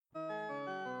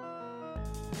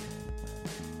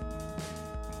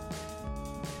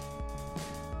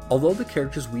Although the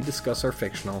characters we discuss are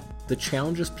fictional, the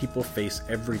challenges people face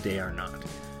every day are not.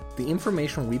 The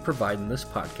information we provide in this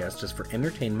podcast is for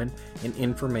entertainment and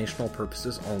informational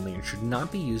purposes only and should not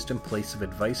be used in place of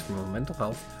advice from a mental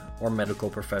health or medical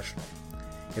professional.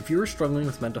 If you are struggling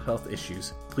with mental health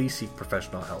issues, please seek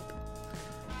professional help.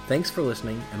 Thanks for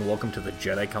listening, and welcome to the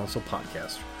Jedi Council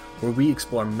podcast, where we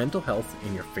explore mental health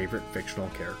in your favorite fictional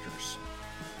characters.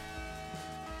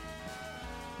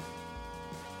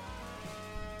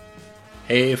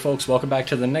 Hey folks, welcome back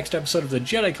to the next episode of the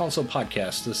Jedi Council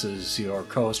podcast. This is your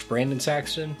co-host Brandon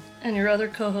Saxton. And your other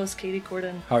co-host Katie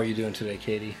Corden. How are you doing today,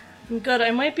 Katie? I'm good.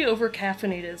 I might be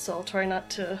over-caffeinated, so I'll try not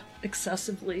to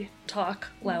excessively talk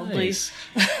loudly. Nice.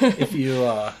 If you,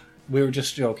 we were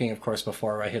just joking, of course,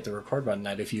 before I hit the record button,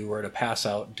 that if you were to pass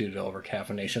out due to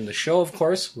over-caffeination, the show, of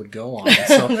course, would go on.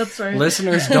 So That's right.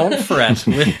 Listeners, don't fret.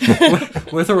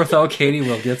 With or without Katie,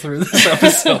 we'll get through this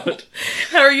episode.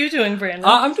 How are you doing, Brandon?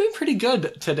 I'm doing pretty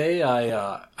good. Today,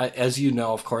 I as you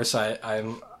know, of course,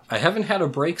 I haven't had a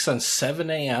break since 7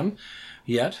 a.m.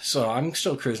 yet, so I'm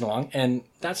still cruising along, and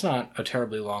that's not a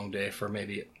terribly long day for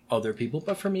maybe other people,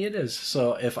 but for me it is.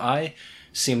 So if I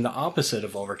seem the opposite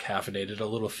of over-caffeinated, a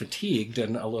little fatigued,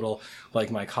 and a little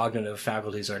like my cognitive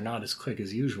faculties are not as quick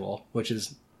as usual, which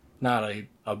is not a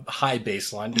high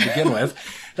baseline to begin with,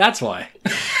 that's why.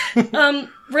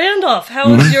 Randolph,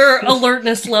 how is your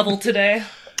alertness level today?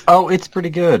 Oh, it's pretty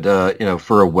good.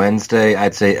 For a Wednesday,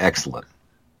 I'd say excellent.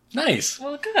 Nice.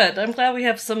 Well, good. I'm glad we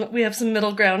have some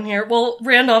middle ground here. Well,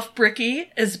 Randolph Brickey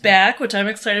is back, which I'm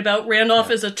excited about. Randolph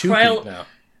is a trial... now.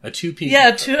 A 2P.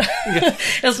 Yeah,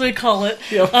 as we call it.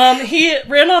 Yep.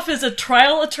 Randolph is a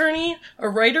trial attorney, a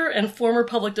writer, and former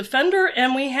public defender,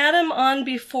 and we had him on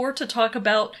before to talk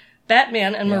about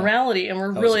Batman and morality, and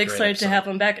we're really excited to have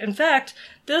him back. In fact,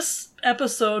 this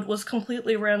episode was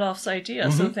completely Randolph's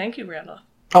idea, so thank you, Randolph.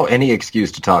 Oh, any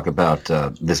excuse to talk about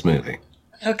this movie.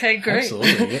 Okay, great.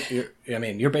 Absolutely.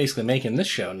 You're basically making this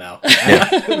show now.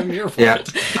 I'm here for it.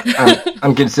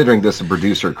 I'm considering this a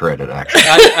producer credit, actually.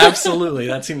 Absolutely.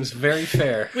 That seems very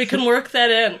fair. We can work that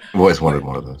in. I've always wanted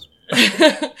one of those.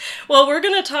 Well, we're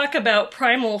going to talk about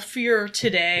Primal Fear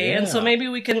today, and so maybe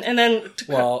we can, and then...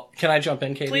 Well, can I jump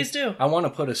in, Katie? Please do. I want to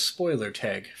put a spoiler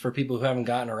tag for people who haven't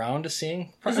gotten around to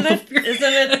seeing Primal Fear.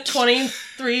 Isn't it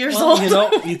 23 years old?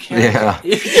 You can't...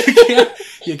 Yeah.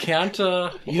 You can't,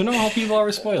 you know how people are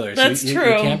with spoilers. That's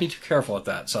true. You can't be too careful with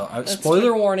that. So,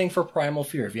 spoiler warning for Primal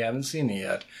Fear. If you haven't seen it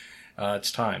yet,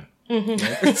 it's time.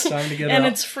 Mm-hmm. It's time to get and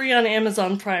out. It's free on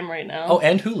Amazon Prime right now. Oh,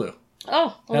 and Hulu.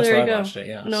 Oh, well, That's there where you I go. watched it,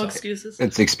 yeah. No excuses.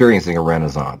 It's experiencing a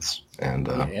renaissance, and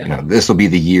this will be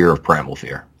the year of Primal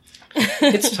Fear.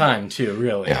 It's time, too,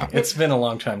 really. Yeah. It's been a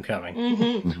long time coming.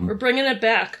 Mm-hmm. Mm-hmm. We're bringing it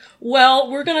back. Well,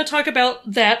 we're going to talk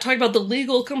about the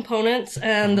legal components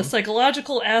and the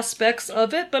psychological aspects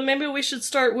of it, but maybe we should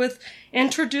start with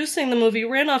introducing the movie.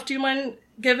 Randolph, do you mind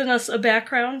giving us a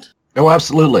background? Oh,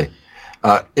 absolutely.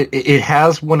 It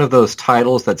has one of those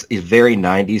titles that's a very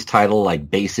 90s title, like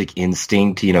Basic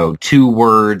Instinct, 2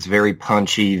 words, very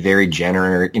punchy, very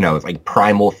generic, it's like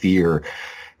Primal Fear.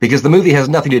 Because the movie has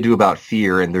nothing to do about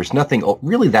fear, and there's nothing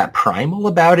really that primal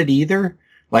about it either.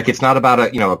 Like, it's not about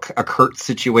a Kurt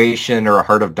situation or a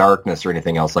Heart of Darkness or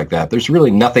anything else like that. There's really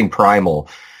nothing primal.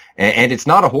 And it's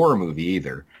not a horror movie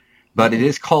either. But it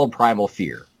is called Primal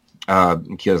Fear.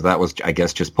 Because that was, I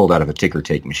guess, just pulled out of a ticker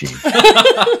tape machine.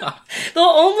 The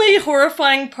only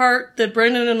horrifying part that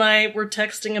Brendan and I were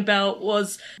texting about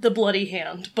was the bloody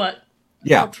hand, but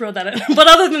yeah. I'll throw that in. But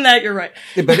other than that, you're right.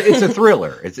 But it's a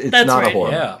thriller. It's That's not right. a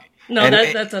horror Yeah. No,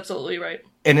 that's absolutely right.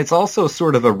 And it's also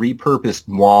sort of a repurposed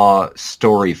noir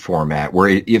story format, where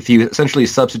if you essentially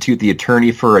substitute the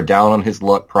attorney for a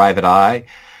down-on-his-luck private eye,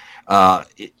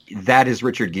 that is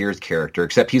Richard Gere's character,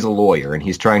 except he's a lawyer, and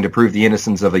he's trying to prove the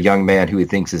innocence of a young man who he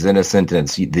thinks is innocent, and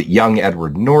it's the young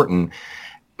Edward Norton,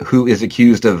 who is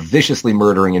accused of viciously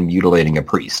murdering and mutilating a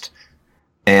priest.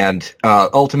 And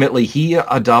ultimately, he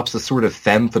adopts a sort of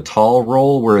femme fatale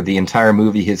role where the entire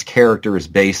movie, his character is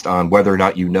based on whether or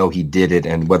not you know he did it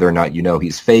and whether or not you know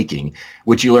he's faking,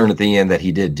 which you learn at the end that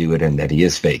he did do it and that he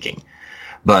is faking.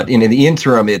 But in the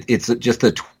interim, it's just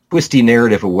a twisty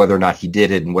narrative of whether or not he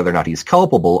did it and whether or not he's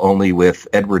culpable, only with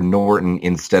Edward Norton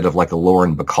instead of like a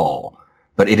Lauren Bacall.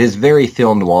 But it is very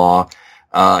film noir.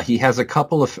 He has a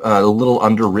couple of little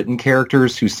underwritten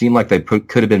characters who seem like they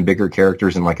could have been bigger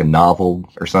characters in like a novel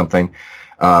or something,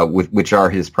 which are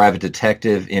his private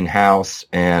detective in-house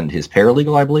and his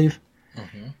paralegal, I believe.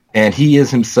 Mm-hmm. And he is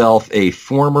himself a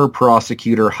former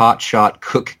prosecutor, hotshot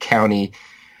Cook County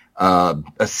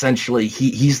Essentially,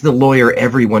 he's the lawyer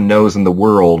everyone knows in the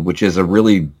world, which is a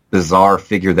really bizarre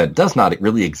figure that does not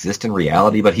really exist in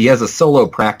reality, but he has a solo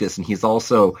practice, and he's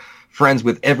also friends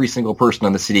with every single person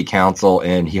on the city council,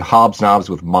 and he hobnobs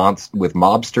with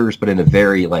mobsters, but in a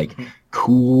very, like,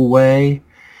 cool way.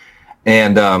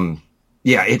 And,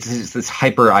 it's this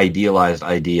hyper-idealized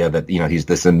idea that, he's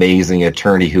this amazing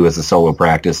attorney who has a solo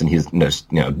practice, and he's,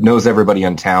 knows everybody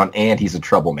in town, and he's a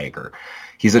troublemaker.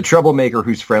 He's a troublemaker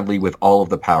who's friendly with all of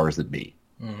the powers that be,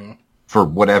 for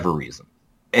whatever reason.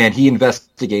 And he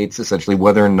investigates, essentially,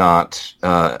 whether or not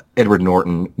Edward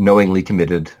Norton knowingly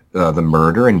committed the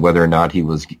murder and whether or not he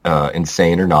was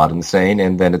insane or not insane.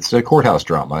 And then it's a courthouse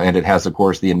drama. And it has, of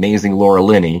course, the amazing Laura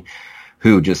Linney,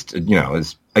 who just,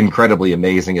 is incredibly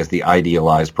amazing as the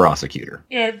idealized prosecutor.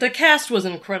 Yeah, the cast was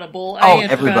incredible.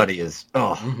 Everybody is.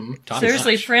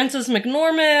 Seriously, Frances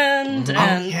McDormand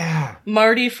and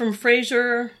Marty from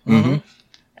Frasier.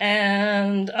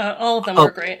 And all of them were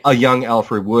great. A young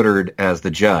Alfred Woodard as the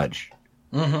judge,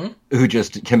 who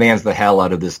just commands the hell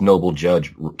out of this noble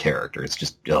judge character. It's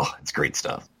just, it's great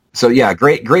stuff. So yeah,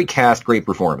 great cast, great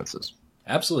performances.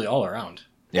 Absolutely, all around.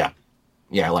 Yeah,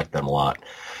 I like them a lot.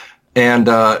 And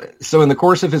so in the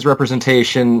course of his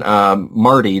representation,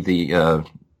 Marty,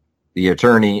 the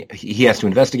attorney, he has to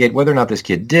investigate whether or not this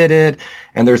kid did it.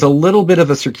 And there's a little bit of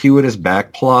a circuitous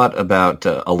backplot about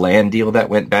a land deal that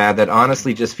went bad that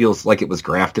honestly just feels like it was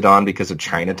grafted on because of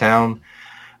Chinatown,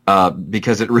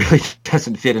 because it really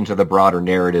doesn't fit into the broader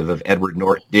narrative of Edward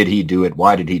Norton. Did he do it?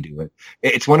 Why did he do it?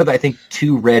 It's one of the, I think,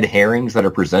 2 red herrings that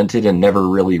are presented and never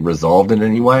really resolved in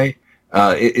any way.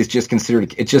 It's just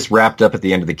considered, it's just wrapped up at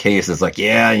the end of the case. It's like,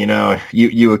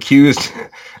 you accused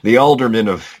the alderman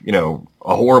of,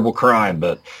 a horrible crime,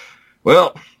 but,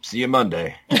 well, see you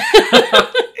Monday.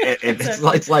 It's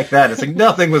like that. It's like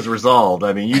nothing was resolved.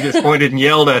 I mean, you just pointed and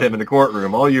yelled at him in the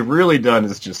courtroom. All you've really done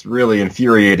is just really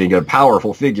infuriating a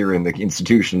powerful figure in the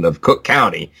institution of Cook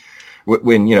County.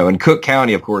 When, and Cook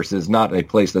County, of course, is not a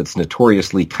place that's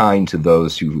notoriously kind to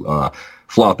those who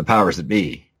flout the powers that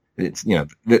be. It's,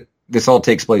 this all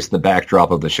takes place in the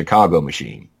backdrop of the Chicago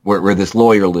machine, where this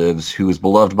lawyer lives who is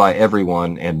beloved by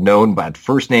everyone and known by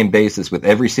first name basis with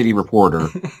every city reporter,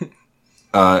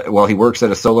 while he works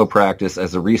at a solo practice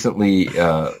as a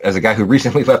guy who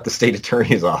recently left the state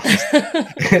attorney's office.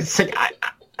 It's like,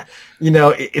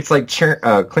 it's like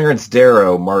Clarence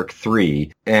Darrow Mark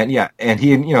III. And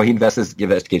he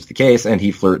investigates the case, and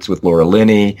he flirts with Laura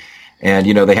Linney. And,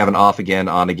 they have an off again,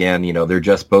 on again. They're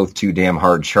just both too damn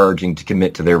hard charging to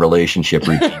commit to their relationship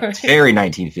routine. It's very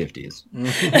 1950s.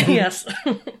 Yes.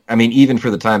 I mean, even for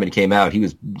the time it came out, he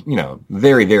was,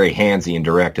 very, very handsy and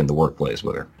direct in the workplace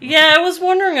with her. Yeah, I was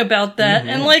wondering about that.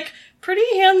 And, pretty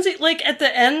handsy, at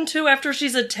the end, too, after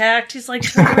she's attacked, he's like,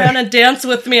 turn around and dance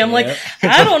with me. I'm like,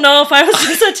 I don't know, if I was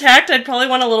just attacked, I'd probably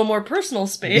want a little more personal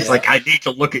space. He's like, I need to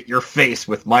look at your face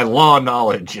with my law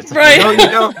knowledge. It's right. Like, no,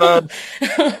 you don't, bud.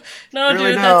 No,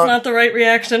 really, dude, that's not the right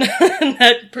reaction in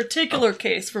that particular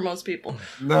case for most people.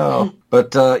 No,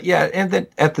 but, and then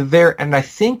at the and I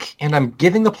think, and I'm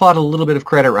giving the plot a little bit of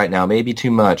credit right now, maybe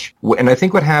too much, and I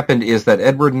think what happened is that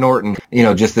Edward Norton,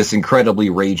 just this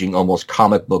incredibly raging, almost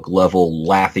comic book level,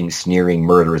 laughing, sneering,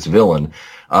 murderous villain,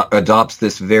 adopts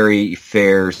this very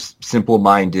fair,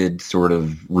 simple-minded sort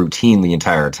of routine the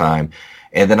entire time.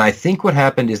 And then I think what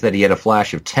happened is that he had a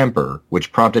flash of temper,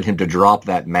 which prompted him to drop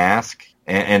that mask,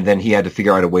 and then he had to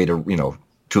figure out a way to,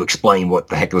 to explain what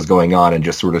the heck was going on, and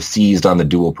just sort of seized on the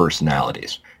dual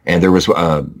personalities. And there was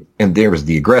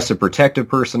the aggressive, protective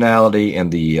personality,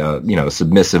 and the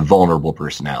submissive, vulnerable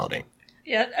personality.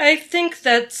 Yeah, I think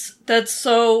that's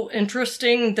so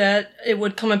interesting that it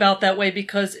would come about that way,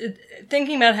 because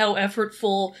thinking about how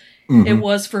effortful it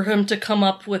was for him to come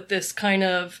up with this kind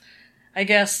of, I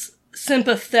guess,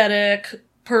 sympathetic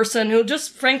person who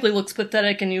just frankly looks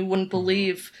pathetic and you wouldn't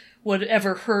believe would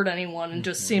ever hurt anyone, and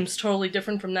just seems totally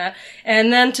different from that.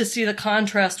 And then to see the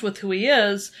contrast with who he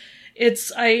is,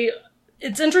 it's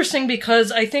interesting,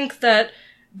 because I think that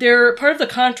part of the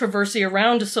controversy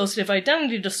around dissociative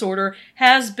identity disorder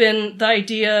has been the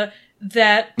idea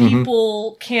that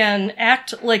people can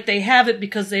act like they have it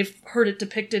because they've heard it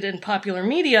depicted in popular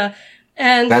media.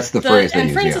 And that's the phrase they use.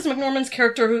 And Frances McDormand's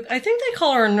character, who I think they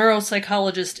call her a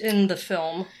neuropsychologist in the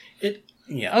film.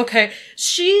 Yeah. Okay.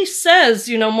 She says,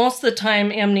 most of the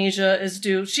time amnesia is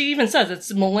due. She even says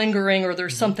it's malingering or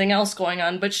there's something else going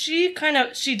on, but she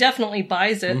definitely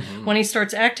buys it when he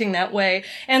starts acting that way.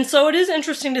 And so it is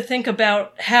interesting to think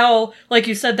about how, like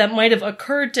you said, that might have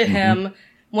occurred to him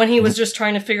when he was just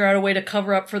trying to figure out a way to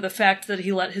cover up for the fact that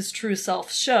he let his true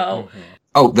self show. Mm-hmm.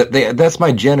 Oh, that's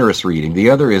my generous reading. The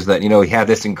other is that, he had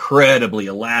this incredibly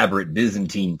elaborate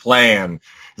Byzantine plan.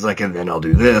 He's like, and then I'll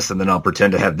do this, and then I'll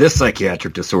pretend to have this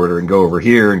psychiatric disorder and go over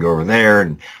here and go over there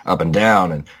and up and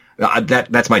down. And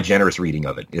that's my generous reading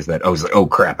of it, is that, oh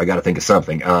crap, I got to think of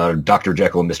something. Dr.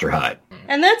 Jekyll and Mr. Hyde.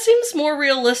 And that seems more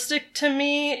realistic to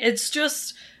me. It's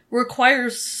just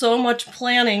requires so much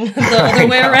planning the other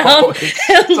way around.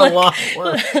 It's a lot of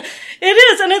work. It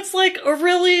is, and it's like a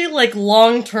really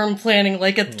long-term planning.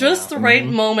 Like at just the right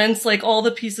moments, all the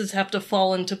pieces have to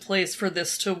fall into place for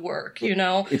this to work.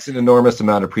 It's an enormous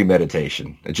amount of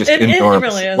premeditation. It's just enormous,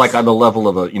 it really is. Like on the level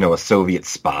of a Soviet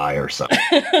spy or something.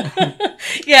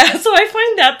 Yeah, so I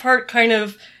find that part kind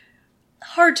of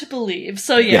hard to believe.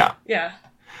 So yeah.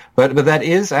 But that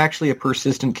is actually a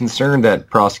persistent concern that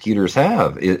prosecutors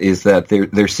have, is that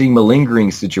they're seeing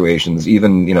malingering situations,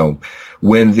 even,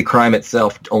 when the crime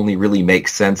itself only really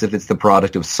makes sense if it's the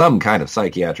product of some kind of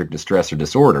psychiatric distress or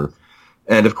disorder.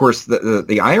 And of course,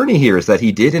 the irony here is that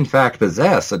he did in fact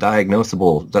possess a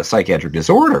diagnosable psychiatric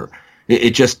disorder.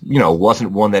 It just,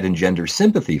 wasn't one that engenders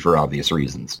sympathy for obvious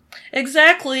reasons.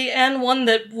 Exactly, and one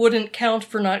that wouldn't count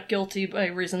for not guilty by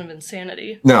reason of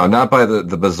insanity. No, not by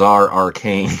the bizarre,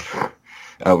 arcane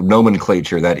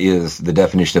nomenclature that is the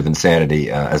definition of insanity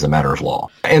as a matter of law.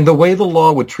 And the way the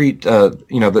law would treat,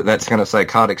 that kind of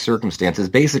psychotic circumstance is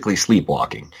basically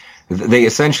sleepwalking. They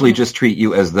essentially just treat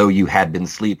you as though you had been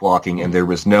sleepwalking and there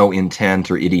was no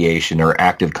intent or ideation or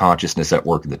active consciousness at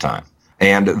work at the time.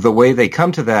 And the way they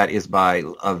come to that is by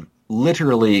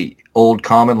literally old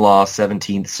common law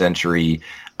 17th century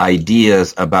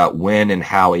ideas about when and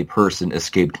how a person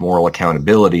escaped moral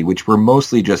accountability, which were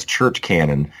mostly just church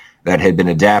canon that had been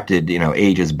adapted,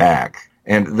 ages back.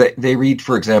 And they read,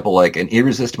 for example, like an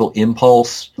irresistible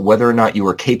impulse, whether or not you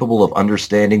are capable of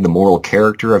understanding the moral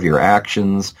character of your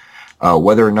actions,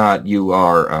 whether or not you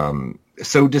are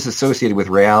so disassociated with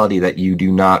reality that you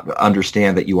do not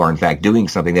understand that you are in fact doing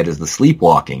something, that is the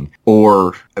sleepwalking,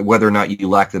 or whether or not you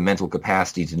lack the mental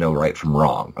capacity to know right from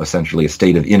wrong, essentially a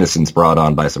state of innocence brought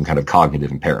on by some kind of cognitive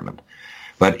impairment.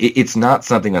 But it's not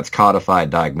something that's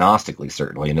codified diagnostically,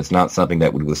 certainly, and it's not something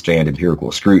that would withstand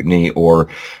empirical scrutiny or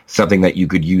something that you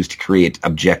could use to create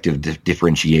objective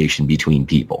differentiation between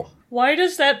people. Why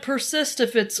does that persist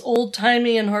if it's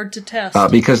old-timey and hard to test?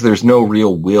 Because there's no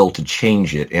real will to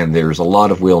change it, and there's a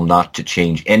lot of will not to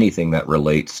change anything that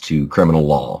relates to criminal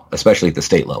law, especially at the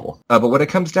state level. But what it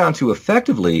comes down to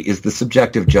effectively is the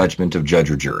subjective judgment of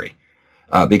judge or jury.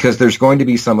 Because there's going to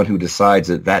be someone who decides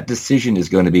that decision is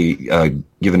going to be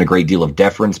given a great deal of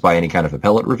deference by any kind of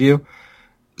appellate review.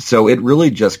 So it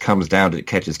really just comes down to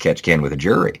catch as catch can with a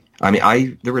jury. I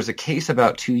mean, there was a case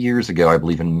about 2 years ago, I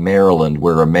believe in Maryland,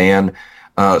 where a man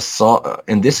saw,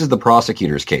 and this is the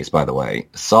prosecutor's case, by the way,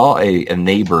 saw a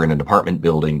neighbor in an apartment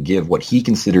building give what he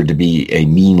considered to be a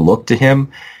mean look to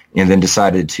him, and then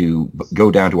decided to go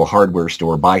down to a hardware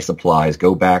store, buy supplies,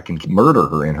 go back and murder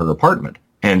her in her apartment.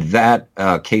 And that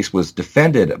case was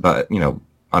defended, but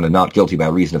on a not guilty by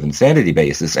reason of insanity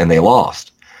basis, and they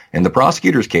lost. And the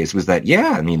prosecutor's case was that,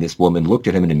 this woman looked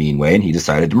at him in a mean way, and he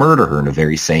decided to murder her in a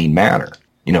very sane manner,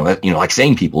 like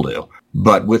sane people do.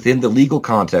 But within the legal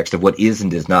context of what is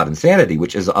and is not insanity,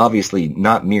 which is obviously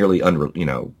not merely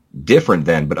different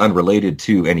than, but unrelated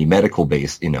to any medical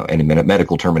base, any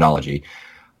medical terminology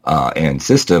and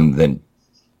system, then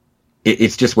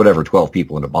it's just whatever 12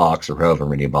 people in a box or however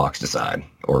many a box decide,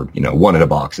 or, one in a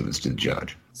box if it's to the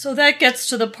judge. So that gets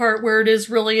to the part where it is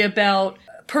really about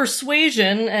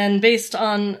persuasion and based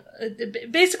on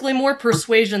basically more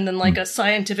persuasion than like a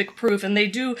scientific proof. And they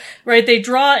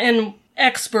draw in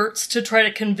experts to try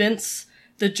to convince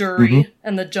the jury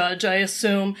and the judge, I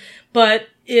assume. But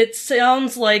it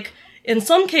sounds like in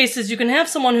some cases you can have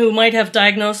someone who might have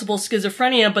diagnosable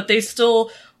schizophrenia, but they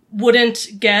still wouldn't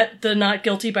get the not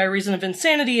guilty by reason of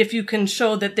insanity if you can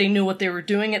show that they knew what they were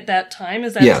doing at that time.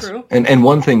 Is that true? And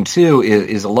one thing, too,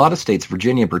 is a lot of states,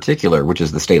 Virginia in particular, which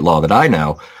is the state law that I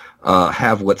know,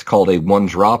 have what's called a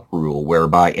one-drop rule,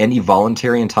 whereby any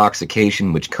voluntary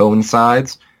intoxication which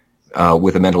coincides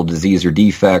with a mental disease or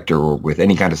defect or with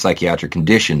any kind of psychiatric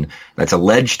condition that's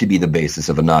alleged to be the basis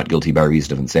of a not guilty by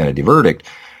reason of insanity verdict,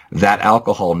 that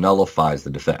alcohol nullifies the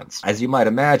defense. As you might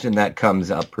imagine, that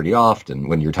comes up pretty often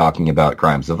when you're talking about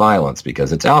crimes of violence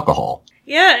because it's alcohol.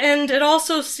 Yeah, and it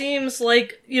also seems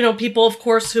like, people, of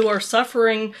course, who are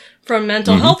suffering from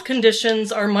mental health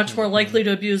conditions are much more likely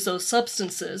to abuse those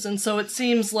substances. And so it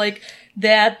seems like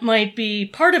that might be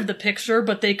part of the picture,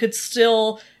 but they could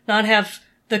still not have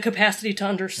the capacity to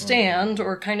understand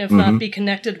or kind of not be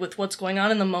connected with what's going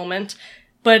on in the moment.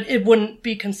 But it wouldn't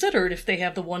be considered if they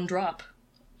have the 1 drop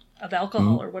of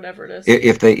alcohol or whatever it is.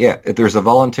 If there's a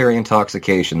voluntary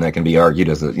intoxication that can be argued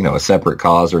as a separate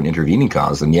cause or an intervening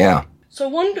cause, then yeah. So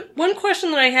one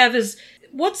question that I have is,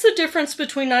 what's the difference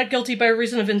between not guilty by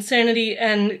reason of insanity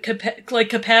and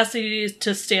capacity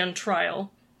to stand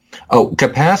trial? Oh,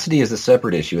 capacity is a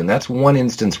separate issue, and that's one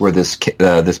instance where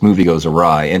this movie goes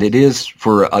awry. And it is,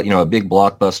 for a big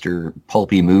blockbuster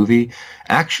pulpy movie,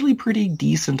 actually pretty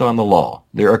decent on the law.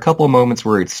 There are a couple of moments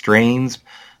where it strains,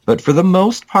 but for the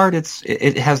most part,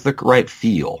 it has the right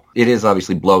feel. It is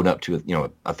obviously blown up to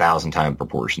 1,000-time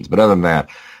proportions, but other than that,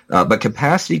 but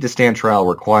capacity to stand trial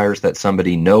requires that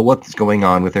somebody know what's going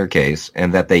on with their case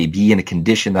and that they be in a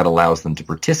condition that allows them to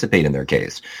participate in their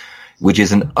case, which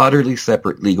is an utterly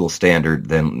separate legal standard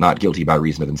than not guilty by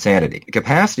reason of insanity.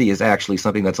 Capacity is actually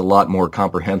something that's a lot more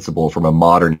comprehensible from a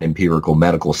modern empirical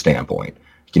medical standpoint.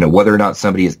 Whether or not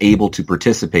somebody is able to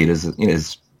participate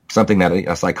is something that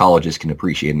a psychologist can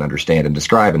appreciate and understand and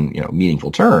describe in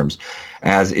meaningful terms,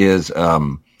 as is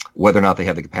whether or not they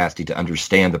have the capacity to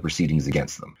understand the proceedings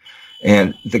against them.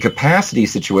 And the capacity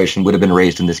situation would have been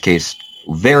raised in this case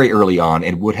very early on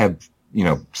and would have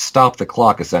stopped the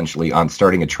clock essentially on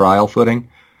starting a trial footing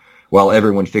while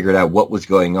everyone figured out what was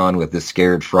going on with this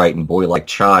scared, frightened, boy-like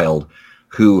child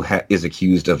who is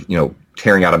accused of,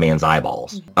 tearing out a man's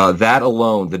eyeballs. That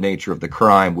alone, the nature of the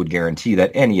crime, would guarantee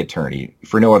that any attorney,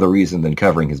 for no other reason than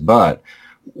covering his butt,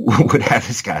 would have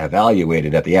this guy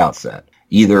evaluated at the outset,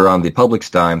 either on the public's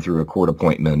dime through a court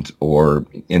appointment, or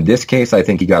in this case, I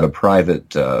think he got a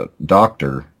private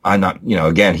doctor. I'm not,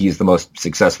 again, he's the most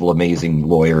successful, amazing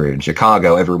lawyer in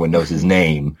Chicago. Everyone knows his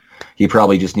name. He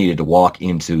probably just needed to walk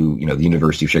into, the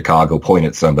University of Chicago, point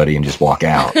at somebody, and just walk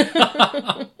out.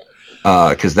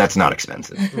 Because that's not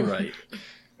expensive. Right.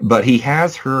 But he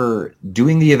has her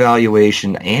doing the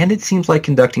evaluation, and it seems like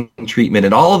conducting treatment,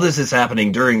 and all of this is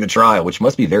happening during the trial, which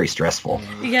must be very stressful.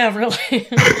 Yeah, really.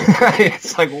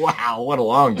 It's like, wow, what a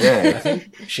long day. I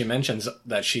think she mentions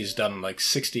that she's done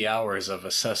 60 hours of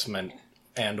assessment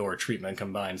and or treatment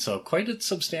combined, so quite a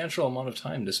substantial amount of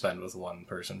time to spend with one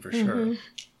person for sure.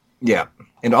 Yeah,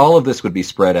 and all of this would be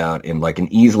spread out in an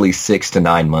easily 6 to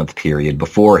 9 month period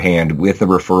beforehand, with a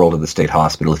referral to the state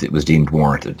hospital if it was deemed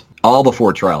warranted, all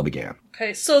before trial began.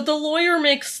 Okay, so the lawyer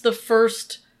makes the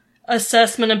first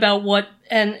assessment about what,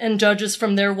 and judges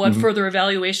from there what further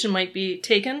evaluation might be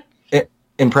taken?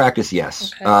 In practice,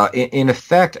 yes. Okay. In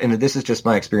effect, and this is just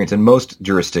my experience, in most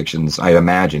jurisdictions, I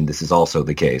imagine this is also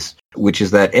the case, which is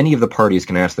that any of the parties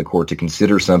can ask the court to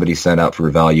consider somebody sent out for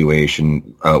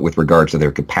evaluation with regards to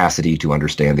their capacity to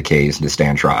understand the case and to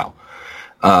stand trial.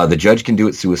 The judge can do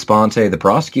it sua sponte. The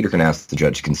prosecutor can ask the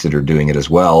judge to consider doing it as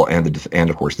well, and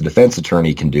of course the defense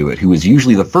attorney can do it, who is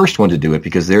usually the first one to do it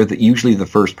because they're usually the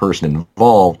first person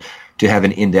involved to have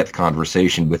an in-depth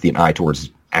conversation with the eye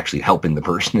towards actually helping the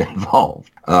person involved.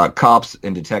 Cops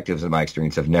and detectives, in my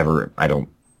experience, have never, I don't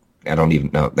even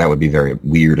know, that would be very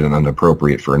weird and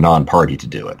inappropriate for a non-party to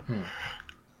do it.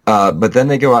 But then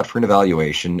they go out for an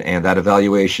evaluation, and that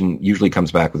evaluation usually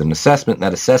comes back with an assessment, and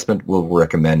that assessment will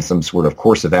recommend some sort of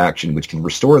course of action which can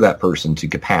restore that person to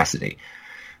capacity.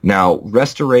 Now,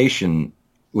 restoration,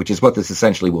 which is what this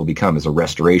essentially will become, is a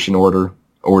restoration order,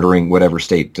 ordering whatever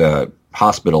state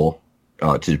hospital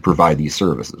to provide these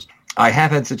services. I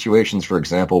have had situations, for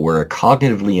example, where a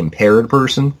cognitively impaired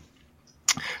person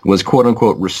was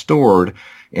quote-unquote restored,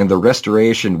 and the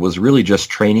restoration was really just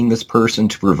training this person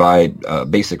to provide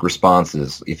basic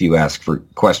responses if you ask for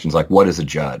questions like, what is a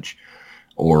judge?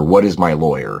 Or what is my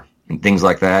lawyer? And things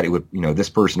like that. It would, this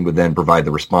person would then provide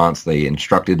the response they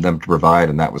instructed them to provide,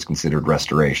 and that was considered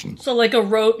restoration. So like a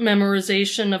rote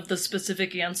memorization of the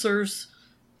specific answers?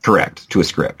 Correct, to a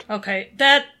script. Okay,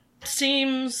 that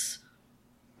seems...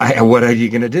 what are you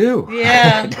going to do?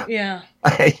 Yeah, yeah.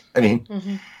 I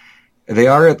mean, they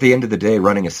are at the end of the day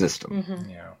running a system.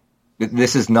 Yeah.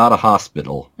 This is not a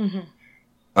hospital.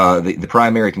 The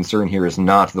primary concern here is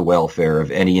not the welfare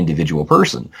of any individual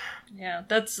person. Yeah,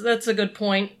 that's a good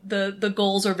point. The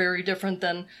goals are very different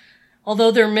than,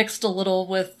 although they're mixed a little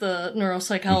with the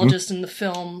neuropsychologist in the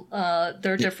film,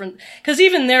 they're different. Because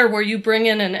even there, where you bring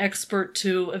in an expert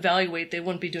to evaluate, they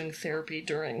wouldn't be doing therapy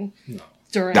during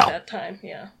that time.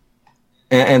 Yeah.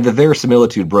 And the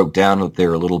verisimilitude broke down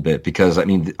there a little bit because, I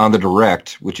mean, on the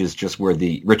direct, which is just where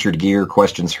the Richard Gere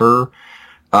questions her,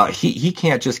 he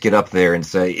can't just get up there and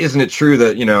say, isn't it true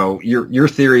that, your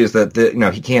theory is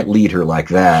that, he can't lead her like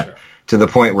that. Sure. To the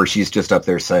point where she's just up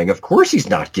there saying, of course he's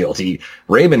not guilty.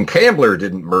 Raymond Cambler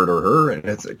didn't murder her. And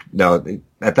it's, no,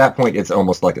 at that point, it's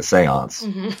almost like a seance.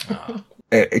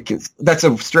 That's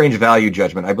a strange value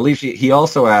judgment. I believe he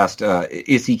also asked,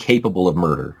 is he capable of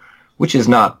murder? Which is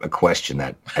not a question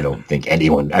that I don't think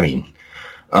anyone, I mean,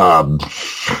 I've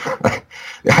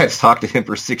talked to him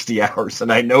for 60 hours,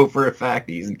 and I know for a fact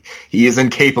he is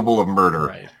incapable of murder.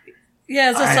 Right.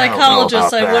 Yeah, as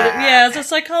a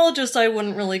psychologist, I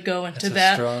wouldn't really go into that.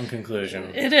 That's a strong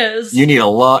conclusion. It is. You need a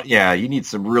lot, you need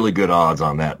some really good odds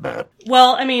on that bet.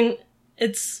 Well, I mean,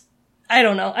 I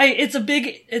don't know. It's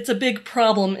a big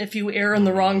problem if you err in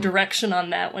the wrong direction on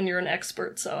that when you're an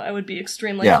expert. So I would be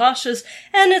extremely cautious,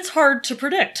 and it's hard to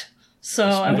predict.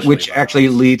 So which actually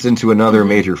leads into another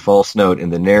major false note in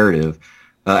the narrative.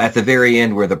 At the very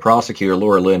end, where the prosecutor,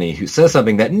 Laura Linney, who says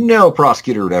something that no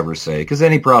prosecutor would ever say, because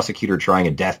any prosecutor trying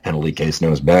a death penalty case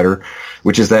knows better,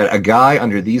 which is that a guy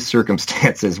under these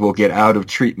circumstances will get out of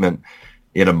treatment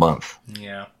in a month.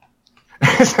 Yeah.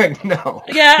 It's like, no.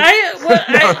 Yeah,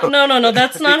 no.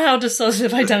 That's not how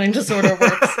dissociative identity disorder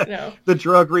works. No. The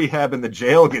drug rehab in the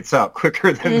jail gets out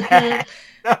quicker than that.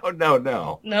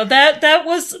 No. No, that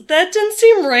didn't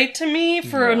seem right to me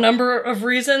for a number of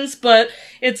reasons, but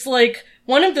it's like,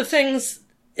 one of the things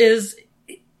is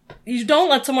you don't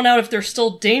let someone out if they're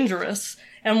still dangerous.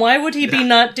 And why would he be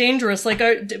not dangerous? Like,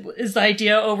 is the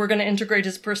idea, we're going to integrate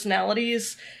his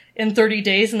personalities in 30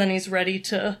 days and then he's ready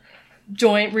to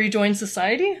rejoin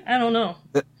society? I don't know.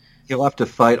 He'll have to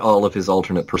fight all of his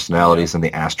alternate personalities in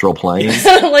the astral plane.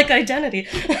 Like Identity.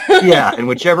 Yeah, and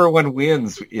whichever one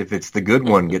wins, if it's the good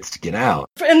one, gets to get out.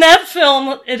 In that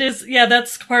film,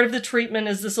 that's part of the treatment,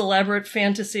 is this elaborate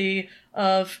fantasy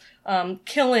of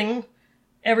killing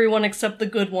everyone except the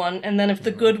good one, and then if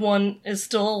the good one is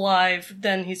still alive,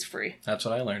 then he's free. That's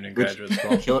what I learned in graduate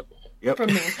school. Yep. From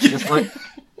me. Just like,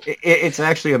 it's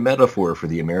actually a metaphor for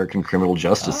the American criminal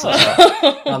justice system.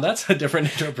 Well, that's a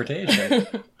different interpretation.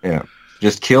 Yeah.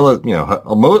 Just kill it,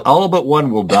 all but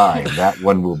one will die, and that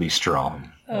one will be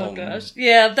strong. Oh, gosh.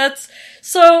 Yeah,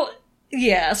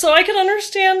 so I can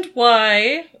understand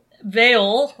why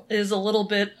Vale is a little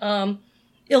bit,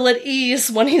 ill at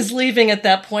ease when he's leaving at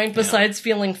that point, besides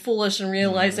feeling foolish and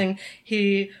realizing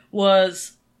he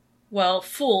was,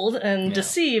 fooled and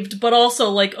deceived, but also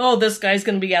like, this guy's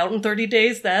gonna be out in 30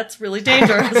 days, that's really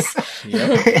dangerous.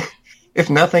 If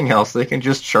nothing else, they can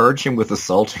just charge him with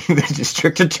assaulting the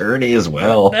district attorney as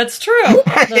well. That's true.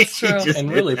 That's true. And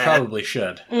really probably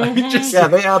should.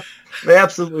 Mm-hmm. They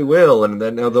absolutely will, and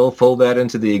then they'll fold that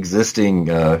into the existing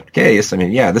case. I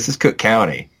mean, this is Cook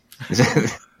County.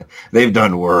 They've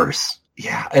done worse.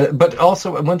 Yeah, but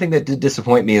also one thing that did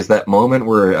disappoint me is that moment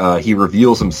where he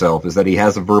reveals himself, is that he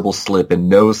has a verbal slip and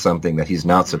knows something that he's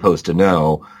not supposed to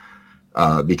know,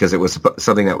 because it was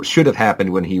something that should have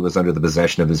happened when he was under the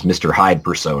possession of his Mr. Hyde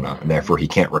persona, and therefore he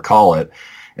can't recall it.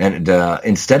 And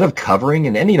instead of covering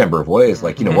in any number of ways,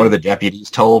 like, one of the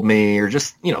deputies told me, or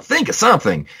just, think of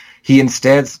something, he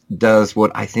instead does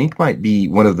what I think might be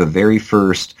one of the very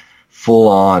first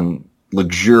full-on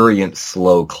luxuriant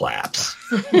slow claps.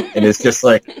 And it's just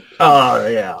like, oh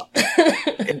yeah.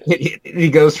 He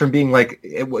goes from being like,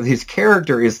 his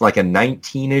character is like a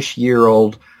 19-ish year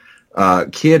old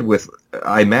kid with,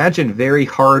 I imagine, very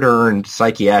hard-earned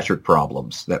psychiatric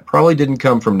problems that probably didn't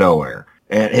come from nowhere.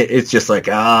 And it's just like,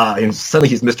 and suddenly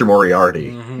he's Mr.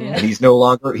 Moriarty. Mm-hmm. And he's no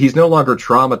longer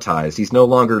traumatized. He's no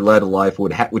longer led a life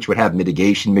which would have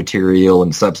mitigation material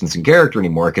and substance and character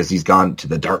anymore, because he's gone to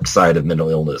the dark side of mental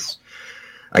illness,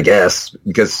 I guess,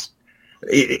 because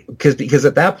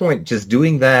at that point, just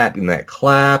doing that and that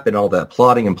clap and all that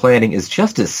plotting and planning is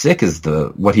just as sick as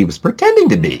what he was pretending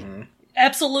to be.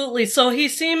 Absolutely. So he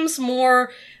seems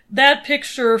more, that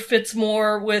picture fits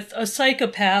more with a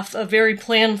psychopath, a very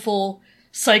planful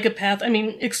psychopath. I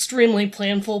mean, extremely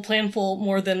planful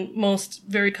more than most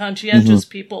very conscientious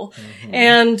people. Mm-hmm.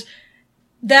 And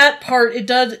that part,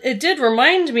 it did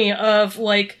remind me of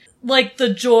like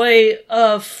the joy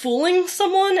of fooling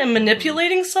someone and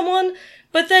manipulating someone,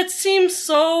 but that seems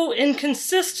so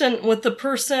inconsistent with the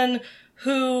person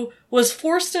who was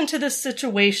forced into this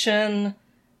situation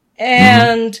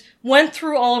and went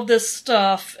through all of this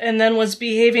stuff and then was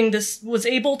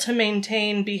able to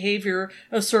maintain behavior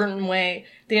a certain way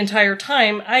the entire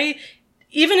time.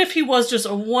 Even if he was just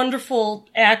a wonderful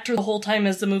actor the whole time,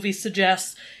 as the movie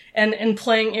suggests, and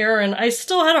playing Aaron, I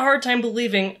still had a hard time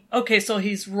believing, okay, so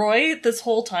he's Roy this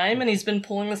whole time and he's been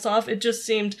pulling this off. It just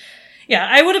seemed,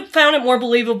 I would have found it more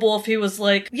believable if he was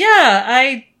like,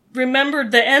 I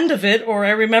remembered the end of it, or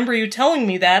I remember you telling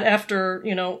me that after,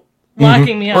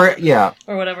 locking me up.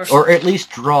 Or whatever. Or at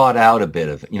least draw it out a bit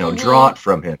of, draw it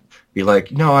from him. Be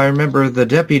like, no, I remember the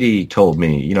deputy told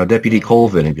me, Deputy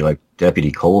Colvin. And be like,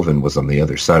 Deputy Colvin was on the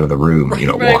other side of the room,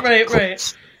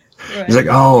 Right. Right. He's like,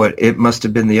 oh, it must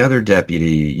have been the other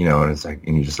deputy, and it's like,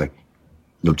 and he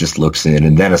just looks in,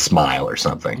 and then a smile or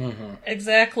something. Mm-hmm.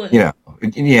 Exactly.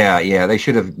 Yeah, they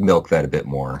should have milked that a bit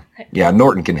more. Yeah,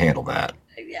 Norton can handle that.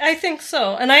 I think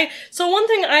so. So one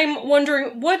thing I'm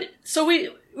wondering, so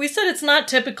we said it's not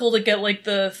typical to get like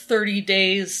the 30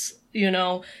 days,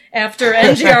 after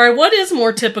NGR. What is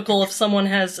more typical if someone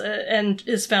has, and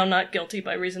is found not guilty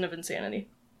by reason of insanity?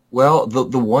 Well,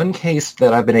 the one case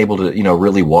that I've been able to,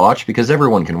 really watch, because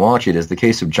everyone can watch it, is the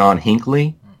case of John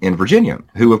Hinckley in Virginia,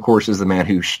 who, of course, is the man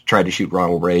who tried to shoot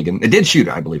Ronald Reagan. It did shoot,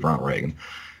 I believe, Ronald Reagan,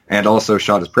 and also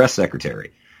shot his press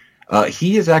secretary.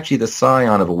 He is actually the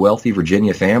scion of a wealthy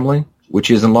Virginia family, which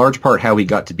is in large part how he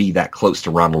got to be that close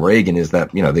to Ronald Reagan, is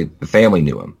that, the family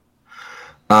knew him.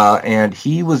 And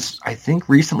he was, I think,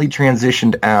 recently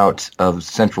transitioned out of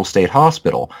Central State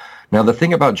Hospital. Now, the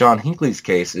thing about John Hinckley's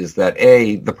case is that,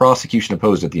 A, the prosecution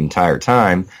opposed it the entire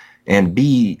time, and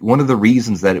B, one of the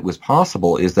reasons that it was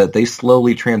possible is that they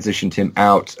slowly transitioned him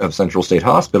out of Central State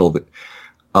Hospital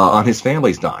on his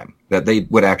family's dime, that they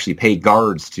would actually pay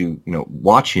guards to,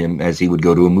 watch him as he would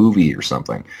go to a movie or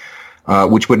something,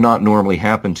 which would not normally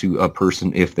happen to a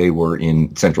person if they were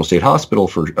in Central State Hospital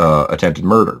for attempted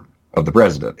murder of the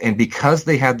president. And because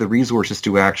they had the resources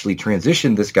to actually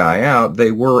transition this guy out,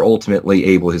 they were ultimately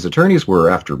able, his attorneys were,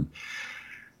 after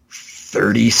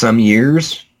 30-some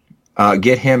years,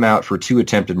 get him out for 2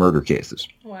 attempted murder cases.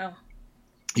 Wow.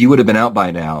 He would have been out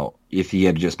by now if he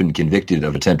had just been convicted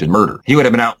of attempted murder. He would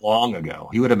have been out long ago.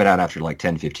 He would have been out after like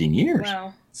 10, 15 years.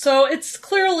 Wow. So it's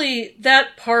clearly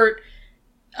that part,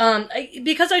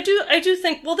 because I do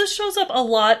think, well, this shows up a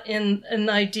lot in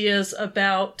ideas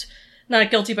about not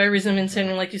guilty by reason of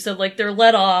insanity, like you said, like they're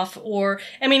let off, or,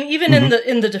 I mean, even in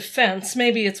the defense,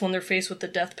 maybe it's when they're faced with the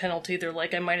death penalty, they're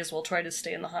like, I might as well try to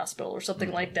stay in the hospital or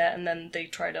something like that, and then they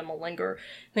try to malinger,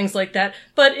 things like that.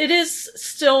 But it is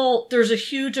still, there's a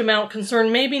huge amount of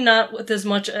concern, maybe not with as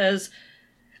much as,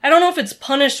 I don't know if it's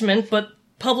punishment, but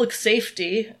public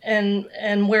safety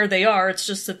and where they are. It's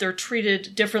just that they're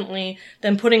treated differently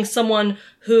than putting someone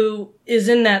who is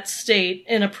in that state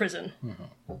in a prison. Mm-hmm.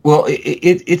 Well,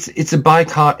 it's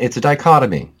a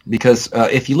dichotomy, because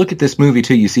if you look at this movie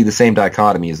too, you see the same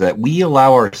dichotomy, is that we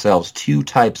allow ourselves 2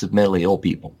 types of mentally ill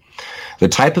people. The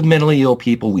type of mentally ill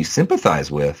people we sympathize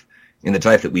with and the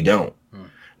type that we don't.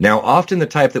 Now, often the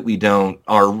type that we don't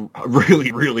are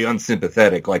really, really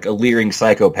unsympathetic, like a leering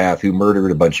psychopath who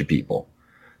murdered a bunch of people.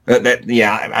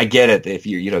 I get it if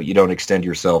you don't extend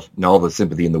yourself and all the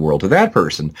sympathy in the world to that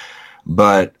person,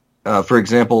 but for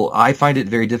example, I find it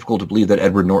very difficult to believe that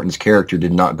Edward Norton's character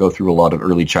did not go through a lot of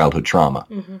early childhood trauma.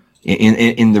 Mm-hmm.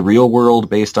 In the real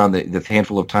world, based on the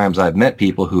handful of times I've met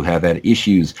people who have had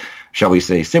issues, shall we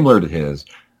say, similar to his,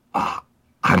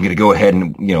 I'm going to go ahead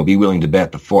and be willing to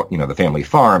bet the family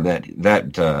farm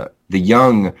that the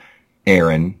young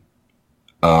Aaron,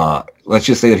 let's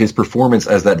just say that his performance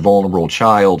as that vulnerable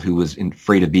child who was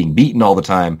afraid of being beaten all the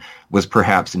time was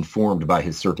perhaps informed by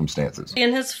his circumstances.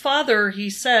 And his father, he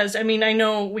says, I mean, I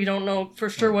know we don't know for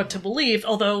sure what to believe,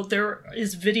 although there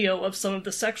is video of some of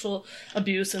the sexual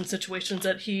abuse and situations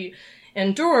that he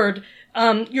endured.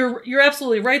 You're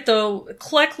absolutely right, though.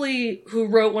 Cleckley, who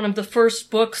wrote one of the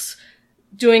first books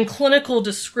doing clinical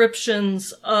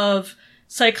descriptions of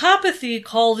psychopathy,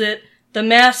 called it the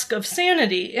mask of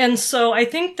sanity. And so I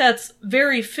think that's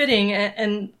very fitting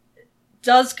and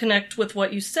does connect with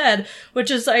what you said, which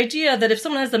is the idea that if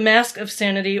someone has the mask of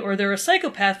sanity or they're a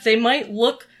psychopath, they might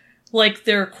look like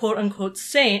they're quote unquote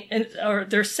sane, or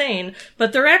they're sane,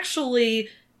 but they're actually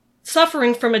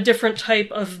suffering from a different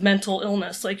type of mental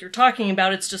illness. Like you're talking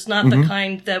about, it's just not the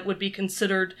kind that would be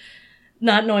considered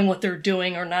not knowing what they're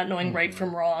doing or not knowing right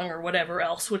from wrong or whatever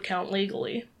else would count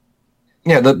legally.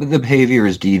 Yeah, the behavior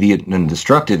is deviant and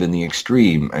destructive in the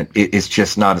extreme. It's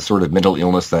just not a sort of mental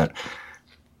illness that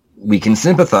we can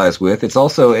sympathize with. It's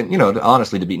also, and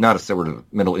honestly, to be not a sort of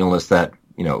mental illness that,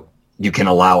 you can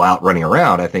allow out running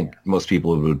around. I think most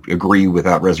people would agree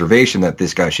without reservation that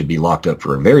this guy should be locked up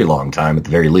for a very long time at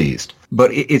the very least.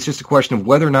 But it's just a question of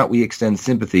whether or not we extend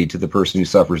sympathy to the person who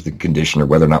suffers the condition or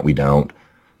whether or not we don't.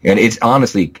 And it's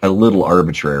honestly a little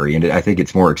arbitrary, and I think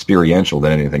it's more experiential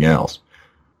than anything else.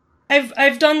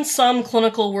 I've done some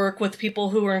clinical work with people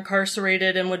who were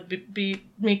incarcerated and would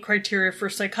meet criteria for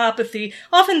psychopathy.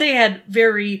 Often they had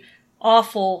very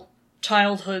awful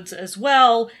childhoods as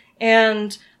well.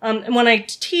 And when I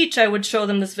teach, I would show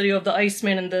them this video of the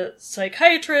Iceman and the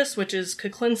psychiatrist, which is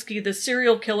Kuklinski, the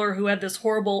serial killer who had this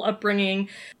horrible upbringing,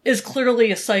 is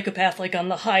clearly a psychopath, like on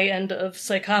the high end of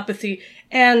psychopathy.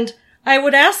 And I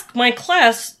would ask my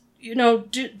class,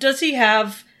 does he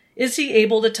have, is he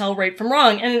able to tell right from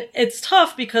wrong? And it's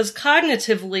tough because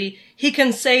cognitively, he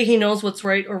can say he knows what's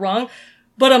right or wrong,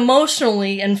 but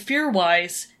emotionally and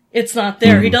fear-wise, it's not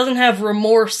there. Mm-hmm. He doesn't have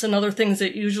remorse and other things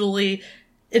that usually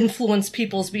influence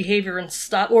people's behavior and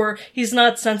stuff, or he's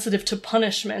not sensitive to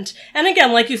punishment. And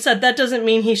again, like you said, that doesn't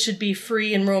mean he should be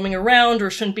free and roaming around or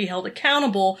shouldn't be held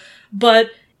accountable, but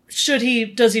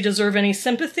does he deserve any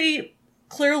sympathy?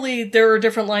 Clearly, there are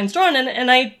different lines drawn,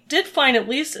 and I did find, at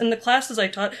least in the classes I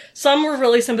taught, some were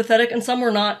really sympathetic and some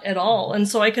were not at all. And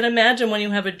so I can imagine when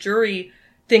you have a jury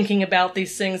thinking about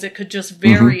these things, it could just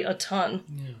vary a ton.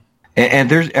 Yeah.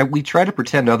 And we try to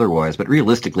pretend otherwise, but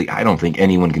realistically, I don't think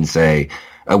anyone can say,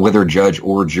 whether judge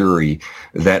or jury,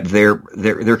 that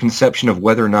their conception of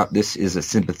whether or not this is a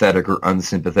sympathetic or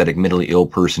unsympathetic mentally ill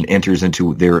person enters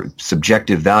into their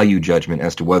subjective value judgment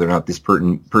as to whether or not this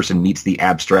person meets the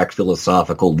abstract,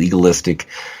 philosophical, legalistic,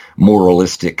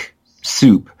 moralistic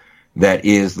soup that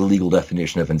is the legal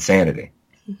definition of insanity.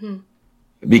 Mm-hmm.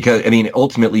 Because, I mean,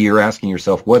 ultimately you're asking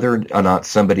yourself whether or not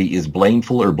somebody is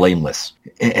blameful or blameless.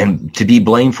 And to be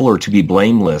blameful or to be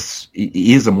blameless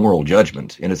is a moral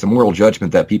judgment. And it's a moral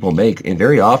judgment that people make, and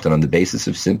very often on the basis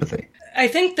of sympathy. I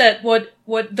think that what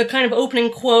the kind of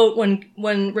opening quote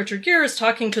when Richard Gere is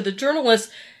talking to the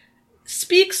journalist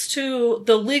speaks to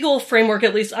the legal framework,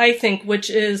 at least I think,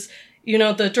 which is, you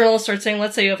know, the journalist starts saying,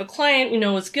 let's say you have a client, you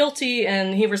know, is guilty,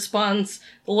 and he responds,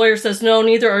 the lawyer says, no,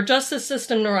 neither our justice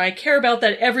system nor I care about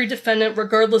that. Every defendant,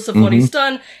 regardless of what he's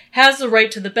done, has the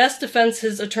right to the best defense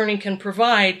his attorney can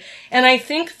provide. And I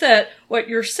think that what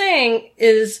you're saying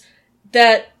is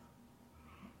that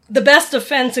the best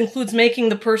defense includes making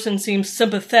the person seem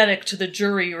sympathetic to the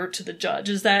jury or to the judge.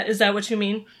 Is that what you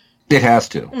mean? It has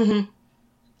to. Mm-hmm.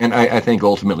 And I think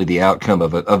ultimately the outcome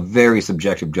of a very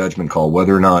subjective judgment call,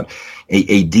 whether or not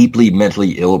a deeply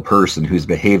mentally ill person whose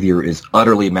behavior is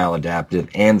utterly maladaptive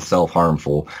and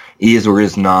self-harmful is or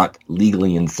is not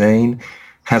legally insane,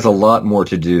 has a lot more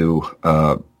to do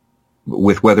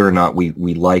with whether or not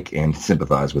we like and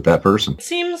sympathize with that person. It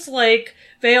seems like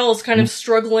Vale's kind of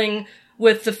struggling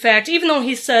with the fact, even though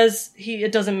he says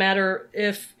it doesn't matter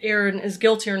if Aaron is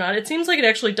guilty or not, it seems like it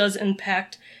actually does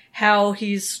impact how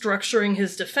he's structuring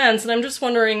his defense. And I'm just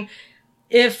wondering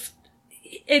if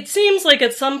it seems like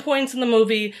at some points in the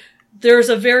movie, there's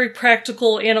a very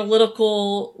practical,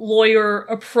 analytical lawyer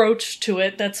approach to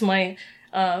it. That's my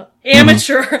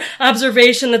amateur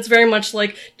observation. That's very much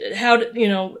like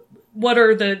what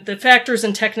are the factors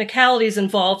and technicalities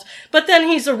involved. But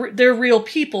then they're real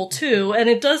people too. And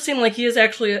it does seem like he is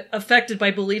actually affected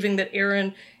by believing that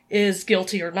Aaron is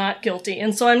guilty or not guilty.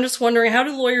 And so I'm just wondering, how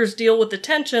do lawyers deal with the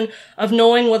tension of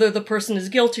knowing whether the person is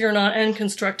guilty or not and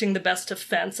constructing the best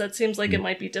defense? That seems like it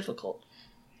might be difficult.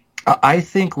 I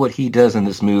think what he does in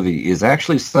this movie is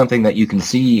actually something that you can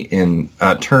see in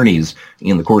attorneys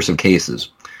in the course of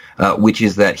cases, which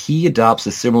is that he adopts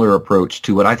a similar approach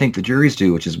to what I think the juries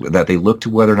do, which is that they look to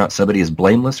whether or not somebody is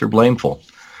blameless or blameful.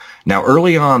 Now,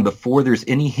 early on, before there's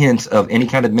any hint of any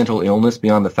kind of mental illness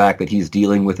beyond the fact that he's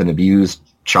dealing with an abused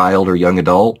child or young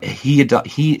adult,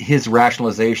 his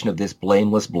rationalization of this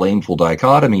blameless, blameful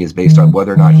dichotomy is based on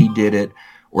whether or not he did it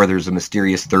or there's a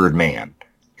mysterious third man,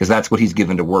 because that's what he's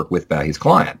given to work with by his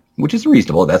client, which is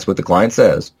reasonable. That's what the client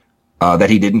says,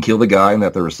 that he didn't kill the guy and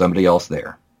that there was somebody else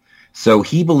there. So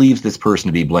he believes this person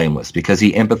to be blameless because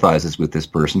he empathizes with this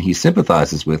person. He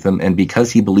sympathizes with them. And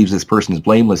because he believes this person is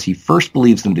blameless, he first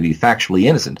believes them to be factually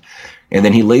innocent. And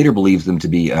then he later believes them to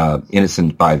be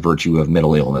innocent by virtue of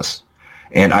mental illness.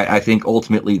 And I think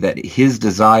ultimately that his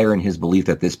desire and his belief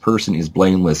that this person is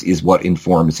blameless is what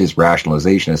informs his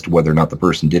rationalization as to whether or not the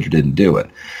person did or didn't do it.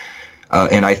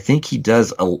 And I think he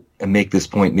does make this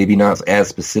point, maybe not as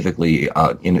specifically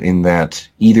in that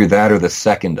either that or the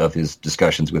second of his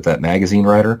discussions with that magazine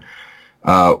writer,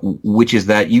 which is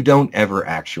that you don't ever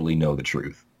actually know the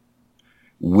truth,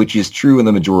 which is true in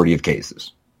the majority of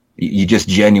cases. You just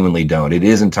genuinely don't. It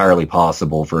is entirely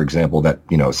possible, for example, that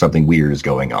something weird is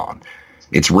going on.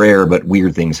 It's rare, but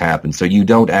weird things happen, so you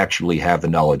don't actually have the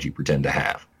knowledge you pretend to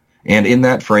have. And in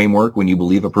that framework, when you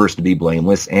believe a person to be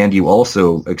blameless and you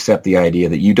also accept the idea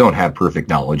that you don't have perfect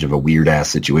knowledge of a weird-ass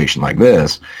situation like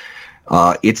this,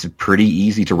 it's pretty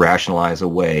easy to rationalize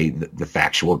away the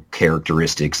factual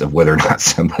characteristics of whether or not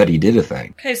somebody did a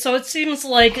thing. Okay, so it seems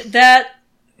like that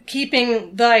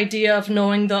keeping the idea of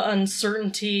knowing the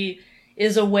uncertainty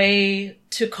is a way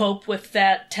to cope with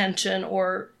that tension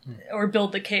or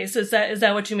build the case. Is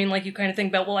that what you mean? Like you kind of think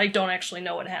about, well, I don't actually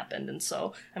know what happened, and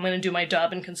so I'm going to do my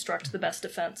job and construct the best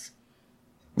defense.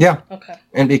 Yeah. Okay.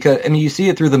 And because, you see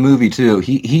it through the movie too.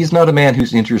 He's not a man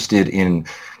who's interested in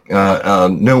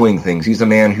knowing things. He's a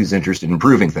man who's interested in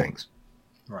proving things.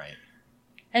 Right.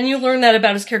 And you learn that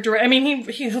about his character. I mean,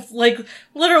 he like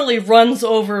literally runs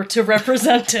over to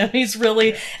represent him. He's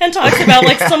really, and talks about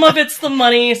like some of it's the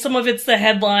money, some of it's the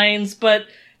headlines, but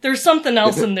there's something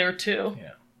else in there too.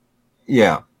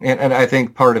 Yeah. And I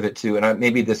think part of it too, and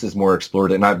maybe this is more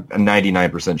explored, and I'm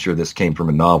 99% sure this came from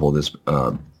a novel, this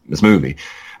movie,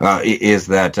 is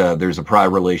that there's a prior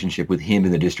relationship with him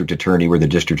and the district attorney where the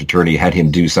district attorney had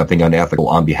him do something unethical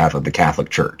on behalf of the Catholic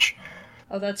Church.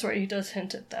 Oh, that's right. He does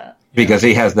hint at that. Because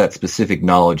he has that specific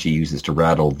knowledge he uses to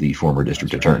rattle the former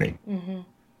district attorney. Mm-hmm.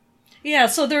 Yeah,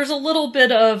 so there's a little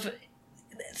bit of...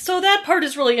 So that part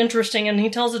is really interesting, and he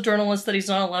tells a journalist that he's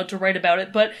not allowed to write about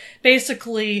it, but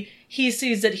basically he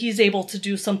sees that he's able to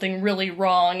do something really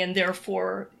wrong, and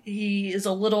therefore he is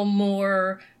a little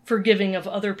more forgiving of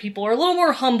other people, or a little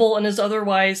more humble in his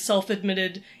otherwise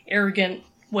self-admitted, arrogant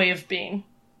way of being.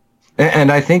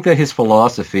 And I think that his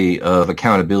philosophy of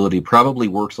accountability probably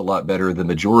works a lot better than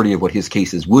the majority of what his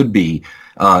cases would be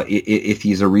if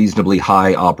he's a reasonably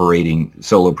high operating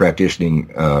solo practicing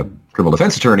criminal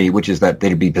defense attorney, which is that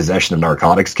they'd be possession of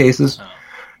narcotics cases.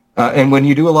 And when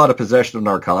you do a lot of possession of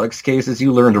narcotics cases,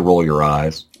 you learn to roll your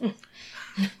eyes.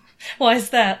 Why is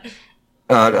that?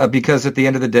 Because at the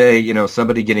end of the day,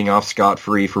 somebody getting off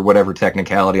scot-free for whatever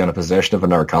technicality on a possession of a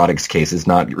narcotics case is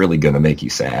not really going to make you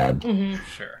sad. Mm-hmm.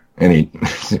 Sure. I mean,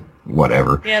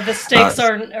 whatever. Yeah, the stakes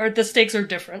are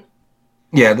different.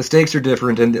 Yeah, the stakes are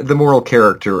different, and the moral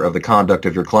character of the conduct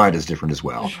of your client is different as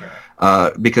well.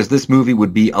 Sure. Because this movie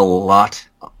would be a lot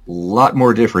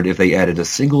more different if they added a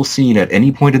single scene at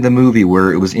any point in the movie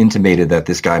where it was intimated that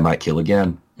this guy might kill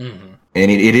again. Mm-hmm. And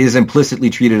it is implicitly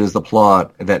treated as the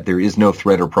plot that there is no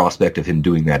threat or prospect of him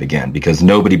doing that again, because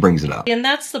nobody brings it up. And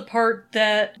that's the part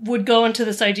that would go into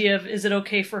this idea of, is it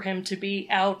okay for him to be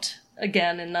out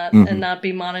again and not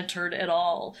be monitored at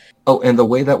all? Oh, and the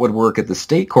way that would work at the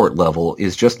state court level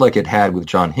is just like it had with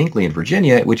John Hinckley in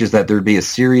Virginia, which is that there'd be a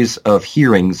series of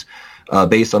hearings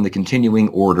based on the continuing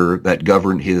order that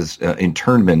governed his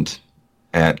internment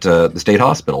at the state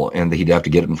hospital, and that he'd have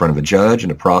to get it in front of a judge,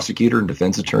 and a prosecutor and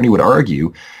defense attorney would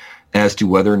argue as to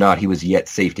whether or not he was yet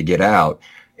safe to get out.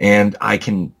 And I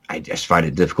just find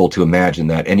it difficult to imagine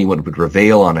that anyone would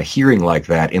prevail on a hearing like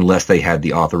that unless they had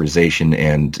the authorization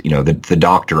and, the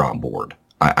doctor on board.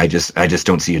 I just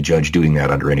don't see a judge doing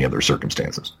that under any other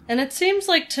circumstances. And it seems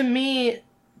like to me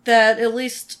that, at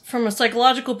least from a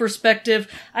psychological perspective,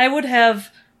 I would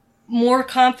have more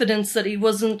confidence that he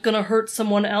wasn't going to hurt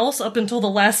someone else up until the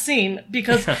last scene,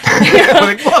 because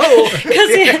like, whoa,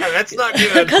 that's not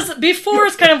good. Because before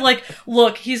it's kind of like,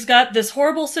 look, he's got this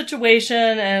horrible situation,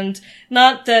 and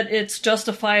not that it's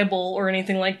justifiable or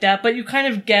anything like that, but you kind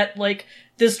of get like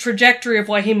this trajectory of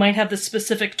why he might have this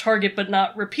specific target but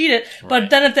not repeat it. Right. But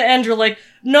then at the end you're like,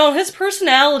 no, his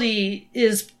personality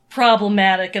is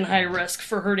problematic and high risk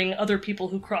for hurting other people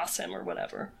who cross him or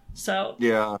whatever. So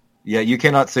Yeah, you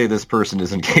cannot say this person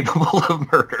is incapable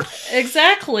of murder.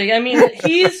 Exactly. I mean,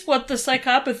 he's what the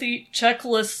psychopathy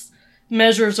checklist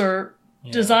measures are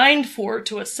designed for,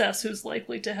 to assess who's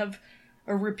likely to have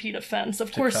a repeat offense.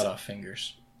 Of course, cut off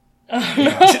fingers. Oh,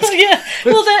 no. Yeah.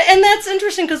 Well, that's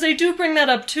interesting, because they do bring that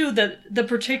up too, that the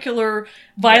particular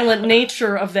violent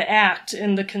nature of the act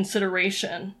in the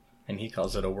consideration. And he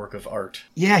calls it a work of art.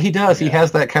 Yeah, he does. Yeah. He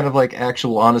has that kind of like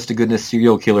actual honest-to-goodness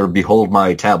serial killer, behold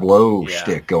my tableau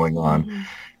shtick going on. Mm-hmm.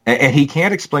 And he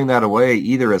can't explain that away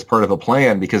either as part of a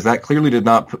plan, because that clearly did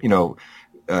not,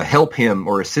 help him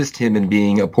or assist him in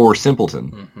being a poor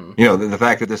simpleton. Mm-hmm. The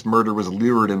fact that this murder was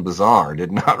lurid and bizarre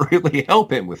did not really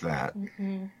help him with that.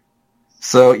 Mm-hmm.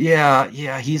 So,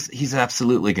 he's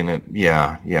absolutely going to,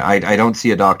 I don't see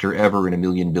a doctor ever in a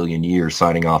million billion years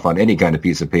signing off on any kind of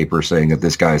piece of paper saying that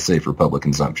this guy is safe for public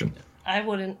consumption. I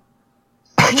wouldn't.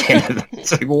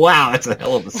 It's like, wow, that's a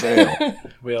hell of a sale.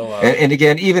 And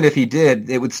again, even if he did,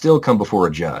 it would still come before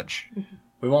a judge.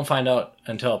 We won't find out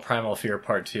until Primal Fear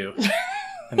Part 2.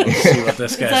 And we'll see what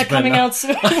this guy's Is that coming out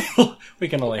soon? We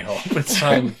can only hope. It's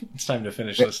time to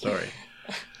finish the story.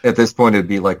 At this point, it'd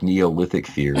be like Neolithic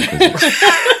fear.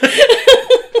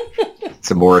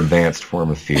 It's a more advanced form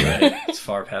of fear. Right. It's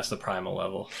far past the primal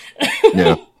level.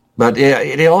 Yeah. But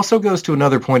it also goes to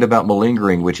another point about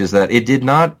malingering, which is that it did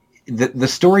not... The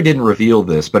story didn't reveal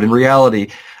this, but in reality,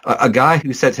 a guy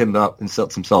who sets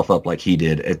himself up like he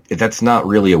did, that's not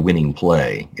really a winning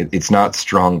play. It's not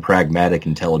strong, pragmatic,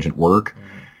 intelligent work. Mm-hmm.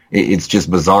 It's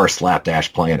just bizarre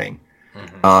slapdash planning.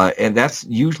 And that's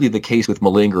usually the case with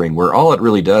malingering, where all it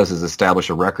really does is establish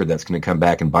a record that's going to come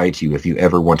back and bite you if you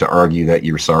ever want to argue that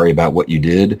you're sorry about what you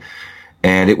did.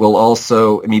 And it will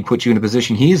also, put you in a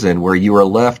position he's in, where you are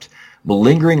left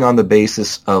malingering on the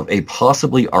basis of a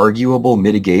possibly arguable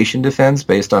mitigation defense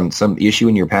based on some issue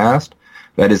in your past,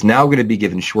 that is now going to be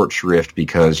given short shrift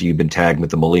because you've been tagged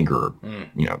with the malingerer,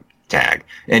 tag.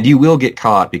 And you will get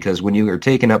caught because when you are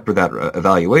taken up for that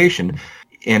evaluation,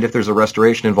 and if there's a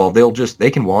restoration involved,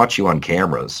 they can watch you on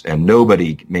cameras, and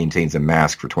nobody maintains a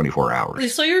mask for 24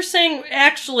 hours. So you're saying,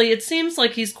 actually, it seems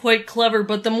like he's quite clever,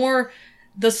 but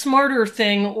the smarter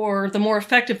thing, or the more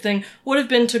effective thing, would have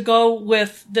been to go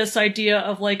with this idea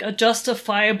of like a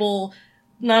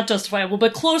not justifiable,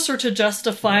 but closer to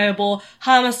justifiable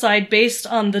homicide based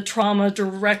on the trauma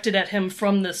directed at him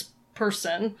from this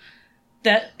person.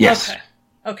 Yes.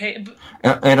 Okay.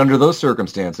 And under those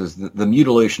circumstances, the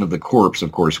mutilation of the corpse,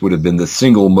 of course, would have been the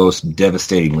single most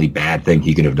devastatingly bad thing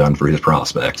he could have done for his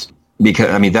prospects. Because,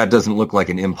 that doesn't look like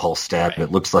an impulse stab. Right.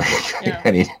 It looks like,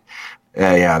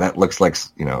 that looks like,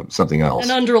 something else.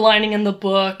 An underlining in the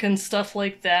book and stuff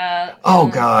like that. Oh,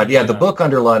 God. Yeah, the book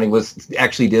underlining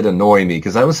actually did annoy me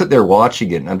because I was sitting there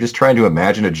watching it and I'm just trying to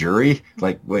imagine a jury.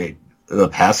 Like, wait, the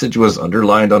passage was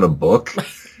underlined on a book?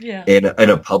 Yeah. In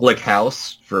a public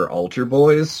house for altar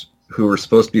boys who were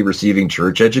supposed to be receiving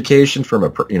church education from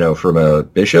a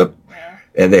bishop,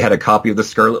 and they had a copy of the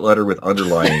Scarlet Letter with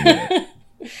underlining in it.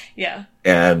 Yeah.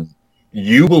 And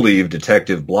you believe,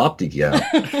 Detective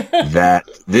Bloptigia, that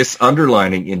this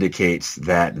underlining indicates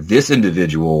that this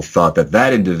individual thought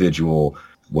that individual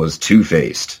was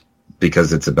two-faced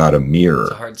because it's about a mirror.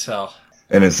 It's a hard sell.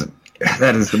 And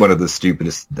that is one of the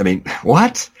stupidest.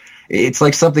 What? It's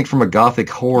like something from a gothic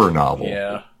horror novel.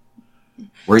 Yeah.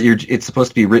 Where it's supposed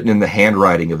to be written in the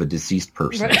handwriting of a deceased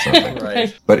person or something.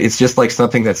 Right. But it's just like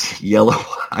something that's yellow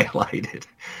highlighted.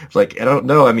 Like, I don't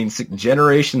know.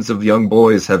 Generations of young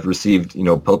boys have received,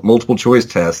 multiple choice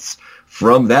tests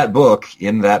from that book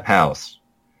in that house.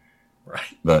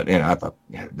 Right. But, I thought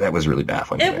that was really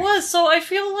baffling. It was. So I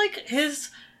feel like the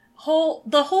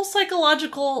whole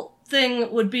psychological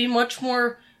thing would be much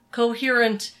more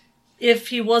coherent if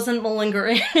he wasn't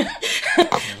malingering.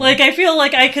 Like, I feel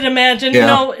like I could imagine,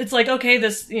 it's like, okay,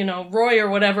 this, Roy or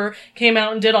whatever came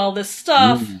out and did all this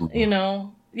stuff,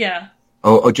 yeah.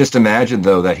 Oh, just imagine,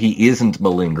 though, that he isn't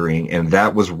malingering, and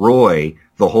that was Roy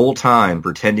the whole time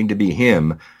pretending to be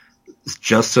him,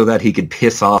 just so that he could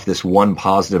piss off this one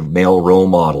positive male role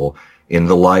model in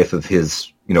the life of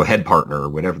his, head partner, or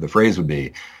whatever the phrase would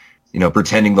be.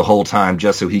 Pretending the whole time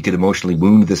just so he could emotionally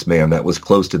wound this man that was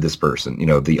close to this person,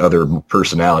 the other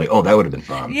personality. Oh, that would have been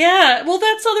fun. Yeah, well,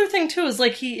 that's the other thing, too, is,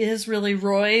 like, he is really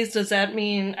Roy's. Does that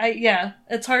mean...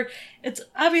 it's hard. It's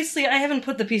obviously, I haven't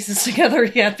put the pieces together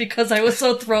yet because I was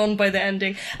so thrown by the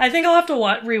ending. I think I'll have to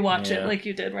rewatch it like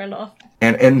you did, Randolph.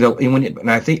 And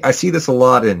I think I see this a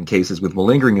lot in cases with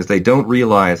malingering is they don't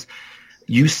realize...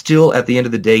 You still, at the end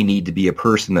of the day, need to be a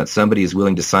person that somebody is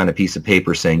willing to sign a piece of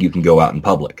paper saying you can go out in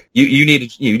public. You need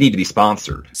to be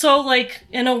sponsored. So, like,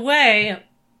 in a way,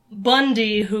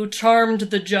 Bundy, who charmed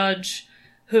the judge,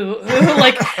 who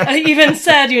like, even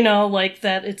said,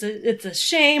 that it's a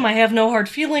shame, I have no hard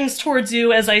feelings towards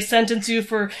you as I sentence you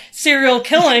for serial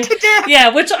killing. Yeah,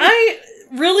 which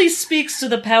really speaks to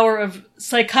the power of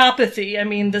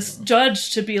psychopathy. This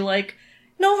judge to be like,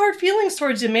 no hard feelings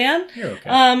towards you, man. You're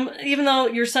okay. Even though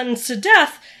you're sentenced to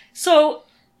death. So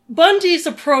Bundy's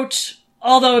approach,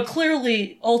 although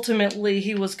clearly, ultimately,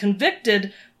 he was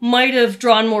convicted, might have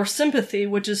drawn more sympathy,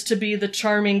 which is to be the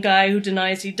charming guy who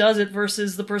denies he does it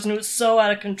versus the person who is so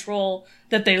out of control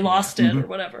that they lost it or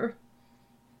whatever.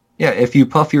 Yeah, if you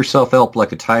puff yourself up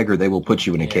like a tiger, they will put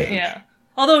you in a cage. Yeah.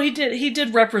 Although he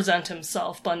did represent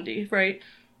himself, Bundy, right?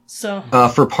 So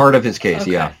for part of his case,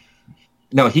 okay. Yeah.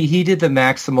 No, he did the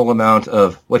maximal amount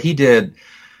of what he did.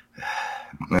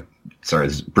 Sorry,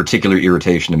 this is particular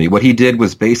irritation to me. What he did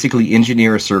was basically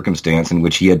engineer a circumstance in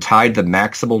which he had tied the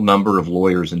maximal number of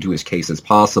lawyers into his case as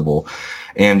possible.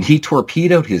 And he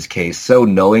torpedoed his case so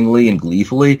knowingly and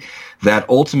gleefully that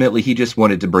ultimately he just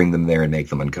wanted to bring them there and make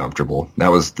them uncomfortable. That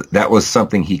was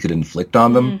something he could inflict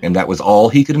on them, and that was all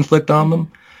he could inflict on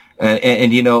them.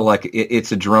 And like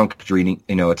it's a drunk drinking,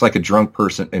 it's like a drunk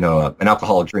person, an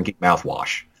alcoholic drinking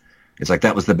mouthwash. It's like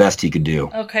that was the best he could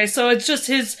do. Okay, so it's just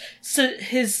his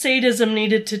sadism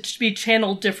needed to be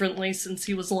channeled differently since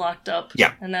he was locked up.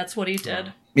 Yeah. And that's what he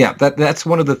did. Yeah, that's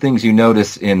one of the things you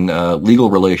notice in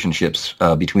legal relationships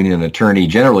between an attorney,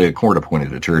 generally a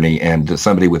court-appointed attorney, and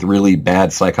somebody with really bad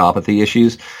psychopathy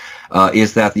issues.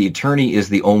 is that the attorney is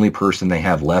the only person they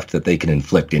have left that they can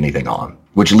inflict anything on,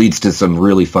 which leads to some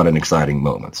really fun and exciting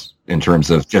moments in terms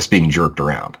of just being jerked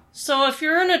around. So if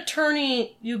you're an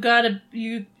attorney, you gotta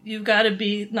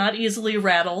be not easily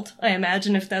rattled. I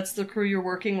imagine if that's the crew you're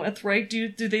working with, right? Do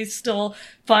they still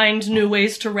find new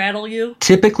ways to rattle you?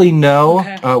 Typically, no.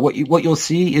 Okay. What you'll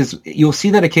see is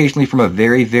that occasionally from a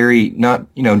very, very not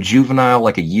juvenile,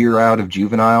 like a year out of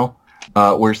juvenile,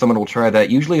 where someone will try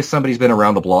that. Usually, if somebody's been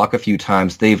around the block a few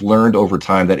times, they've learned over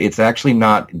time that it's actually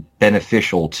not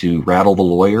beneficial to rattle the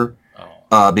lawyer.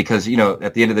 Because,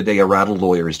 at the end of the day, a rattled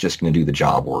lawyer is just going to do the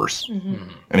job worse. Mm-hmm.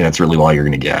 I mean, that's really all you're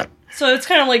going to get. So it's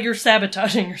kind of like you're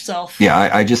sabotaging yourself. Yeah,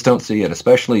 I just don't see it,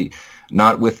 especially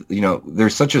not with,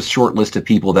 there's such a short list of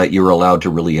people that you're allowed to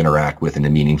really interact with in a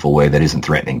meaningful way that isn't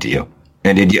threatening to you.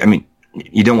 And,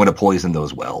 you don't want to poison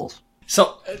those wells.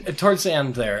 So, towards the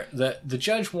end there, the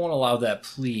judge won't allow that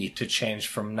plea to change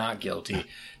from not guilty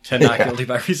to not guilty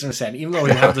by reason of consent, even though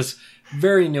we have this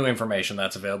very new information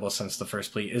that's available since the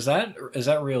first plea. Is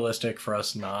that realistic for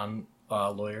us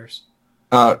non-lawyers?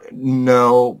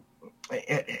 No.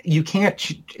 You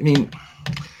can't...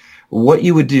 what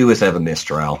you would do is have a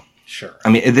mistrial. Sure.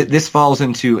 This falls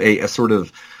into a sort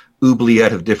of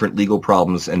oubliette of different legal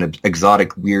problems and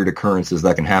exotic, weird occurrences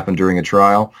that can happen during a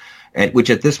trial, which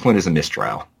at this point is a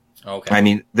mistrial.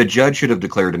 Okay. The judge should have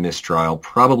declared a mistrial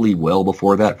probably well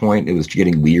before that point. It was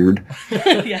getting weird.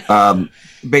 Yeah.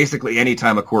 Basically,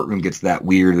 anytime a courtroom gets that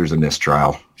weird, there's a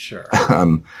mistrial. Sure.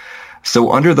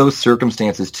 So under those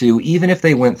circumstances, too, even if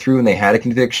they went through and they had a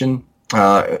conviction,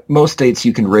 most states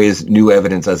you can raise new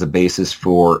evidence as a basis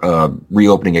for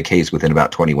reopening a case within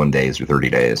about 21 days or 30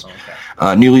 days.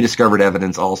 Okay. Newly discovered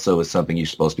evidence also is something you're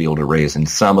supposed to be able to raise in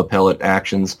some appellate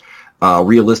actions.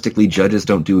 Realistically, judges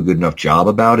don't do a good enough job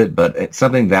about it, but it's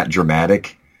something that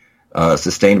dramatic,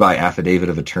 sustained by affidavit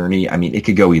of attorney, it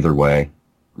could go either way,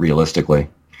 realistically.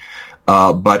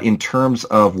 But in terms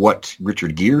of what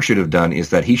Richard Gere should have done is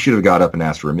that he should have got up and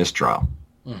asked for a mistrial.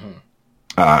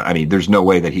 Mm-hmm. There's no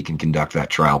way that he can conduct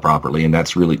that trial properly, and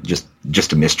that's really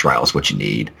just a mistrial is what you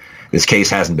need. This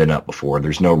case hasn't been up before.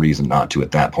 There's no reason not to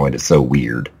at that point. It's so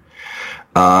weird.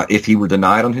 If he were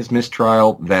denied on his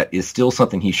mistrial, that is still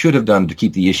something he should have done to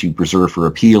keep the issue preserved for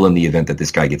appeal in the event that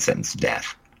this guy gets sentenced to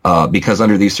death. Because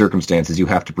under these circumstances, you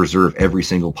have to preserve every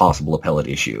single possible appellate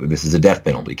issue. This is a death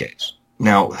penalty case.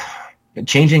 Now,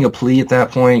 changing a plea at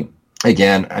that point,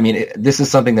 again, this is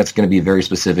something that's going to be very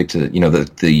specific to,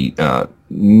 the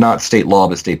not state law,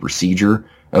 but state procedure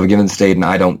of a given state, and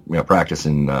I don't practice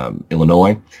in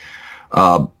Illinois.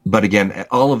 But again,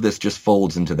 all of this just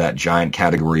folds into that giant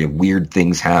category of weird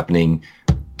things happening,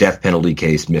 death penalty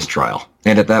case, mistrial.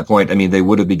 And at that point, they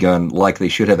would have begun like they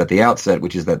should have at the outset,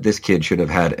 which is that this kid should have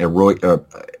had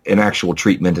an actual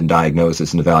treatment and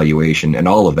diagnosis and evaluation and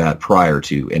all of that prior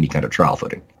to any kind of trial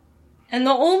footing. And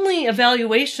the only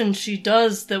evaluation she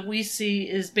does that we see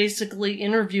is basically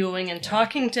interviewing and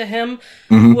talking to him,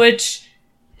 mm-hmm. which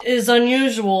is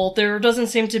unusual. There doesn't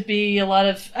seem to be a lot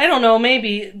of, I don't know,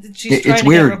 maybe she's trying to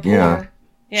weird, get rapport.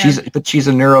 Yeah. She's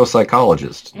a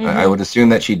neuropsychologist. Mm-hmm. I would assume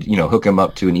that she'd, hook him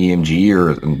up to an EMG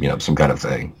or, some kind of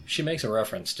thing. She makes a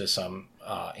reference to some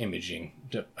imaging,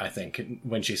 I think,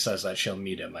 when she says that she'll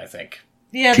meet him, I think.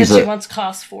 Yeah, that she wants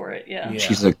costs for it, yeah.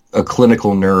 She's a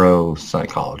clinical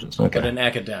neuropsychologist. Okay. But an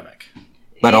academic.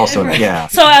 But also, right. Yeah.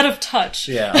 So out of touch.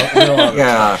 Yeah.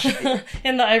 Yeah. Touch.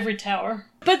 In the ivory tower.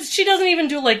 But she doesn't even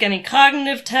do, any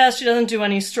cognitive tests. She doesn't do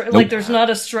any, there's not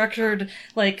a structured,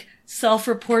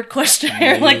 self-report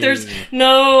questionnaire. No. There's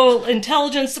no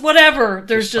intelligence, whatever.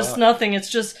 There's just nothing. It's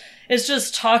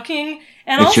just talking.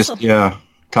 And it's also,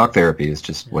 talk therapy is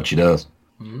just what she does.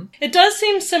 Mm-hmm. It does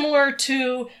seem similar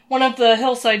to one of the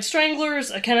Hillside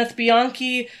Stranglers, Kenneth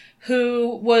Bianchi,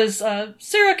 who was a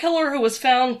serial killer who was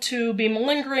found to be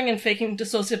malingering and faking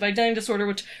dissociative identity disorder,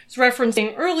 which I was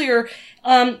referencing earlier.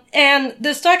 And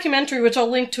this documentary, which I'll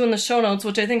link to in the show notes,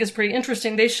 which I think is pretty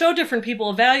interesting, they show different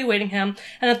people evaluating him.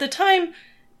 And at the time,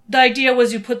 the idea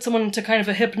was you put someone into kind of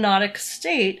a hypnotic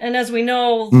state. And as we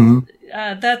know,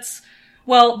 mm-hmm.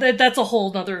 That's a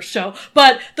whole nother show.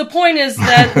 But the point is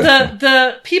that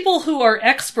the people who are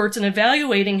experts in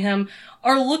evaluating him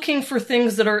are looking for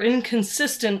things that are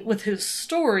inconsistent with his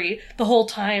story the whole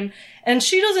time. And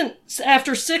she doesn't,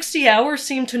 after 60 hours,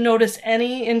 seem to notice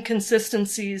any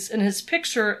inconsistencies in his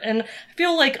picture. And I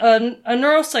feel like a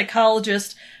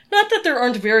neuropsychologist not that there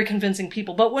aren't very convincing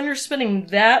people, but when you're spending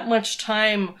that much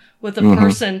time with a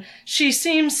person, she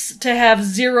seems to have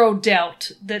zero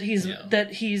doubt that he's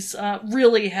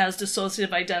really has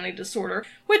dissociative identity disorder,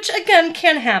 which again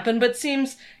can happen, but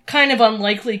seems kind of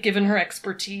unlikely given her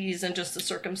expertise and just the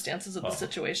circumstances of the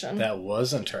situation. That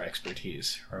wasn't her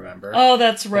expertise, remember? Oh,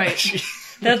 that's right.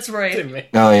 That's right.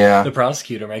 Oh, yeah. The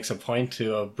prosecutor makes a point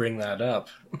to bring that up.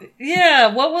 Yeah,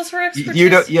 what was her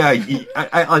expertise?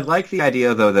 I like the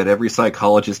idea, though, that every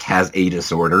psychologist has a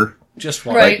disorder. Just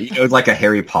one. Right. Like, like a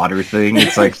Harry Potter thing.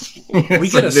 It's like... we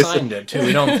get assigned it, too.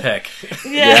 We don't pick.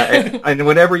 Yeah, and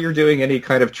whenever you're doing any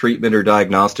kind of treatment or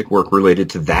diagnostic work related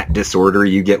to that disorder,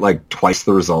 you get like twice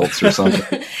the results or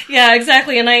something. Yeah,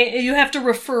 exactly. And you have to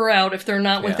refer out if they're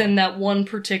not within that one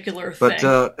particular thing.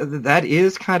 But that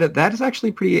is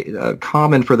actually pretty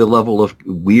common for the level of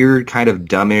weird, kind of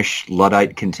dumbish,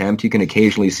 Luddite contempt you can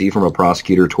occasionally see from a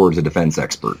prosecutor towards a defense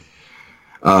expert.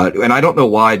 And I don't know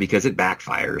why, because it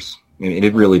backfires. I mean,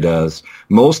 it really does.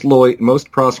 Most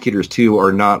prosecutors, too,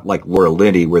 are not like Laura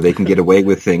Linney, where they can get away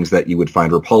with things that you would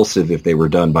find repulsive if they were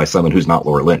done by someone who's not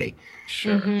Laura Linney.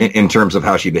 Sure. In terms of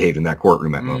how she behaved in that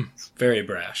courtroom at moments. Very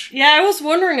brash. Yeah, I was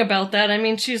wondering about that. I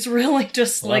mean, she's really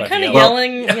just like kind of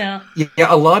yelling. Yeah,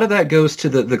 a lot of that goes to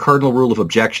the cardinal rule of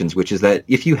objections, which is that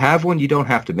if you have one, you don't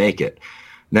have to make it.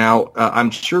 Now, I'm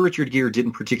sure Richard Gere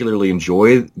didn't particularly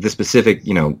enjoy the specific,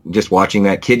 just watching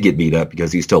that kid get beat up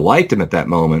because he still liked him at that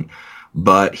moment.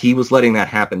 But he was letting that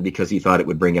happen because he thought it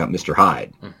would bring out Mr.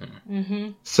 Hyde.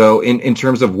 So in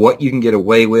terms of what you can get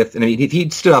away with, and I mean, if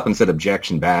he'd stood up and said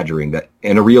objection badgering, that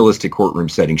in a realistic courtroom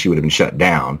setting, she would have been shut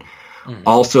down.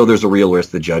 Also, there's a real risk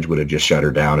the judge would have just shut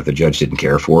her down if the judge didn't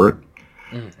care for it.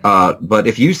 But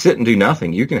if you sit and do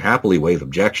nothing, you can happily waive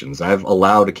objections. I've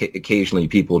allowed occasionally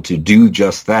people to do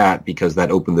just that because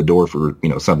that opened the door for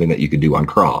something that you could do on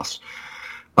cross.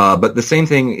 But the same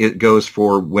thing it goes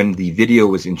for when the video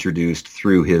was introduced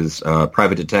through his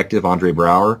private detective, Andre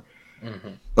Brower.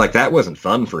 Like, that wasn't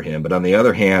fun for him, but on the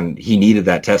other hand, he needed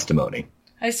that testimony.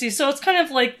 I see. So it's kind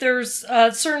of like there's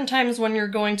certain times when you're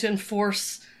going to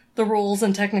enforce the rules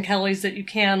and technicalities that you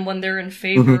can when they're in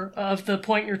favor of the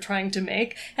point you're trying to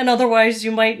make, and otherwise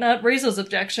you might not raise those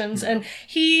objections. And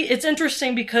it's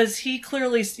interesting because he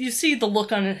clearly, you see the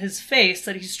look on his face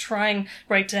that he's trying,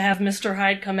 to have Mr.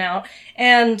 Hyde come out.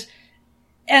 And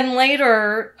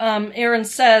later, Aaron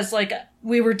says,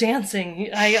 we were dancing.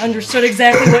 I understood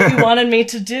exactly what you wanted me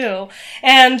to do.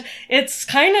 And it's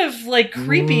kind of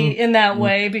creepy in that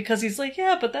way because he's like,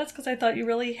 yeah, but that's because I thought you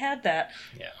really had that.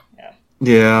 Yeah.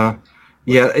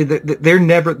 They're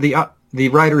never, the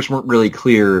writers weren't really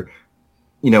clear,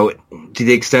 to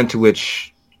the extent to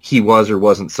which he was or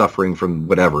wasn't suffering from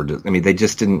whatever. I mean, they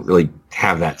just didn't really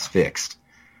have that fixed.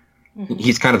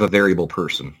 He's kind of a variable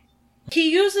person.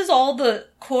 He uses all the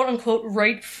quote-unquote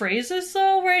right phrases,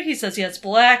 though, right? He says he has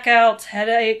blackouts,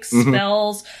 headaches,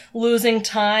 spells, losing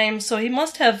time. So he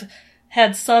must have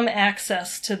had some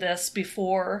access to this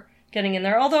before getting in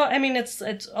there. Although, I mean, it's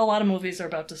a lot of movies are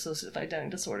about dissociative identity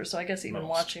disorder, so I guess even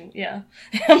watching,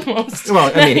 most.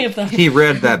 Well, I mean, he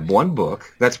read that one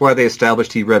book. That's why they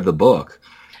established he read the book.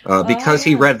 Because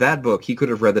he read that book, he could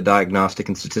have read the Diagnostic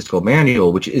and Statistical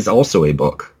Manual, which is also a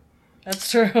book.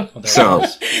 That's true. So,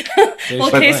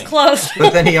 case closed.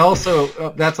 But then he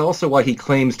also, that's also why he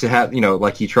claims to have,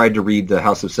 he tried to read The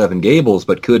House of Seven Gables,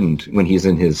 but couldn't when he's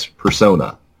in his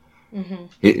persona,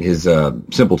 his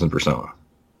simpleton persona.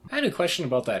 I had a question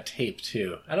about that tape,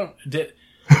 too.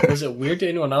 Was it weird to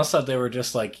anyone else that they were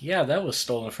just like, yeah, that was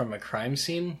stolen from a crime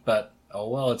scene, but, oh,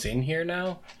 well, it's in here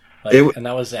now? And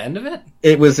that was the end of it?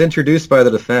 It was introduced by the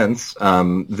defense.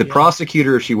 The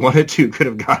prosecutor, if she wanted to, could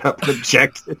have got up and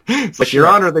objected. It's like, Your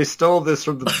Honor, they stole this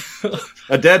from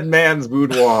a dead man's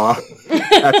boudoir.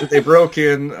 After they broke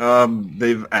in,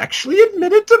 they've actually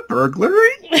admitted to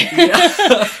burglary?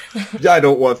 I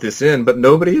don't want this in, but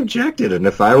nobody objected. And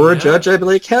if I were a judge, I'd be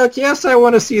like, heck yes, I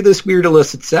want to see this weird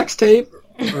illicit sex tape.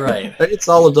 Right. It's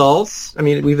all adults. I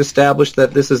mean, we've established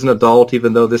that this is an adult,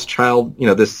 even though this child,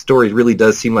 this story really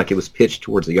does seem like it was pitched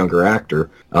towards a younger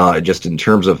actor. Just in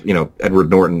terms of,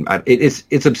 Edward Norton.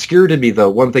 It's obscure to me,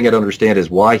 though. One thing I don't understand is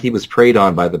why he was preyed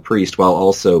on by the priest while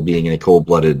also being a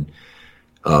cold-blooded,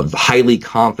 highly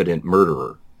confident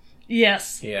murderer.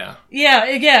 Yes. Yeah.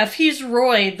 Yeah. If he's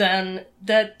Roy, then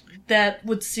that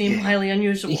would seem highly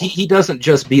unusual. He doesn't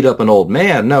just beat up an old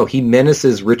man. No, he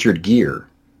menaces Richard Gere.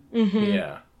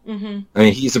 Yeah. I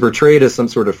mean, he's portrayed as some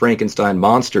sort of Frankenstein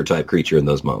monster-type creature in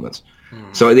those moments.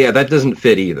 So, yeah, that doesn't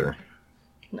fit either.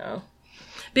 No.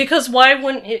 Because why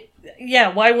wouldn't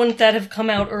that have come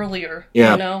out earlier?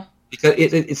 Yeah. Because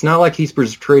it's not like he's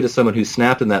portrayed as someone who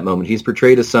snapped in that moment. He's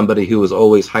portrayed as somebody who was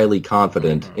always highly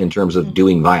confident in terms of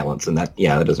doing violence, and that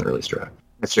doesn't really strike.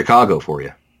 That's Chicago for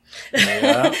you.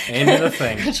 Yeah, ain't it a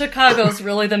thing. Chicago's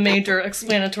really the major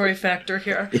explanatory factor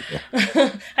here.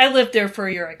 Yeah. I lived there for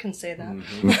a year, I can say that.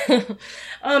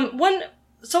 Mm-hmm. One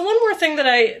more thing that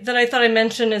I thought I'd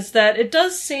mention is that it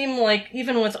does seem like,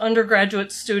 even with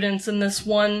undergraduate students in this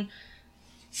one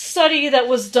study that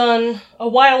was done a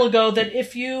while ago, that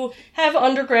if you have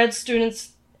undergrad students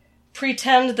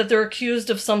pretend that they're accused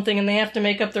of something and they have to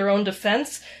make up their own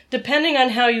defense, depending on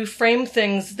how you frame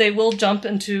things, they will jump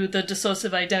into the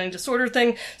dissociative identity disorder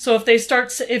thing. So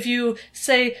if you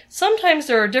say, sometimes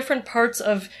there are different parts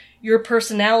of your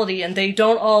personality and they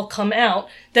don't all come out,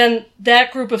 then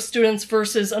that group of students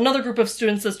versus another group of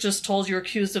students that's just told you're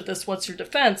accused of this, what's your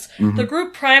defense? Mm-hmm. The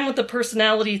group primed with the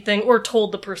personality thing, or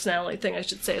told the personality thing, I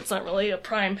should say, it's not really a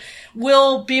prime,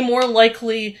 will be more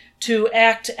likely to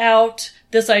act out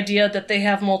this idea that they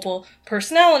have multiple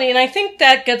personality. And I think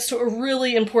that gets to a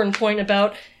really important point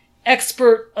about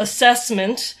expert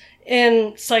assessment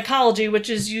in psychology, which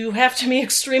is you have to be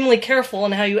extremely careful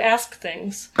in how you ask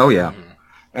things. Oh, yeah.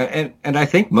 And I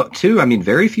think, too, I mean,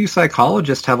 very few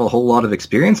psychologists have a whole lot of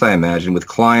experience, I imagine, with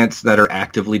clients that are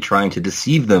actively trying to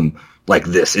deceive them like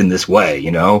this, in this way,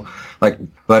 you know? But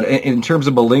in terms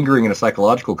of malingering in a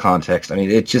psychological context, I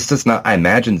mean, it just does not, I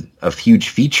imagine, a huge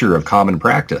feature of common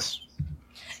practice.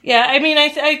 Yeah, I mean,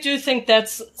 I do think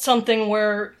that's something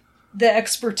where the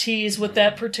expertise with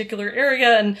that particular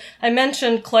area, and I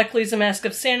mentioned Cleckley's A Mask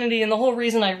of Sanity, and the whole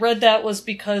reason I read that was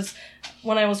because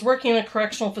when I was working in a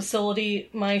correctional facility,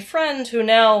 my friend, who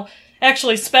now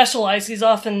actually specializes, he's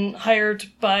often hired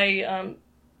by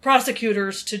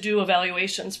prosecutors to do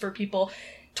evaluations for people,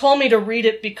 told me to read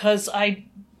it because I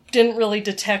didn't really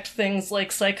detect things like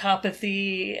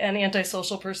psychopathy and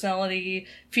antisocial personality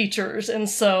features. And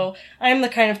so I'm the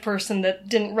kind of person that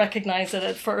didn't recognize it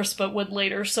at first, but would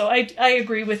later. So I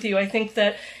agree with you. I think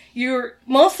that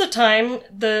most of the time,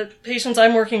 the patients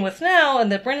I'm working with now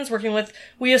and that Brandon's working with,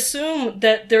 we assume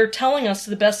that they're telling us to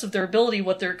the best of their ability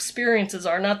what their experiences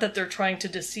are, not that they're trying to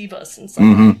deceive us in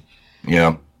some way.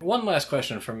 Yeah. One last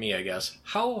question from me, I guess.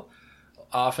 How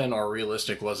often or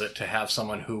realistic was it to have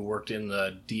someone who worked in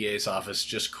the DA's office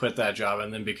just quit that job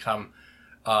and then become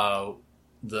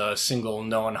the single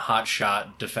known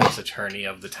hotshot defense attorney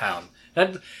of the town?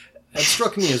 That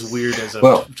struck me as weird as a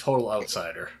total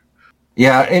outsider.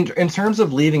 Yeah, in terms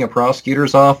of leaving a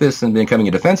prosecutor's office and becoming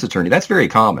a defense attorney, that's very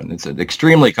common. It's an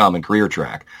extremely common career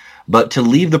track. But to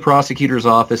leave the prosecutor's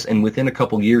office and within a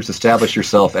couple years establish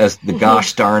yourself as the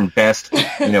gosh darn best,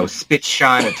 spit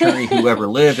shine attorney who ever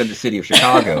lived in the city of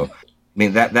Chicago, I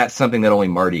mean, that's something that only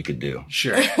Marty could do.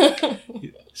 Sure.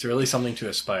 It's really something to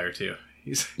aspire to.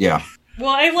 Yeah. Well,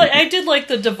 I did like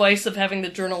the device of having the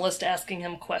journalist asking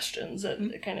him questions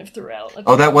that kind of threw out.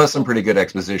 That was some pretty good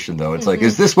exposition, though. It's like,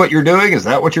 is this what you're doing? Is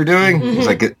that what you're doing? It's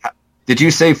like, did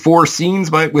you say 4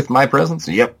 scenes with my presence?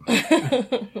 Yep.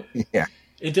 Yeah.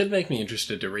 It did make me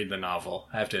interested to read the novel,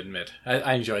 I have to admit.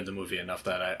 I enjoyed the movie enough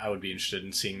that I would be interested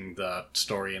in seeing the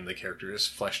story and the characters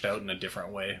fleshed out in a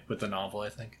different way with the novel, I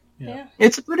think. Yeah.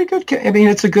 It's a pretty good,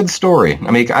 it's a good story.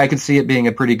 I mean, I could see it being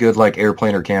a pretty good,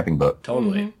 airplane or camping book.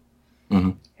 Totally.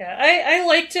 Mm-hmm. Yeah, I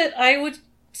liked it. I would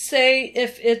say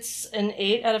if it's an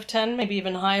 8 out of 10, maybe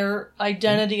even higher.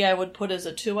 Identity I would put as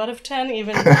a 2 out of 10,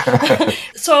 even.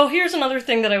 So here's another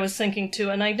thing that I was thinking too.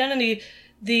 In Identity,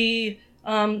 the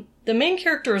main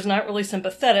character is not really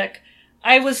sympathetic.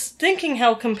 I was thinking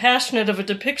how compassionate of a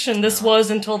depiction this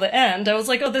was until the end. I was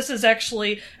like, oh, this is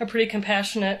actually a pretty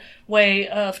compassionate way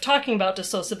of talking about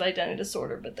dissociative identity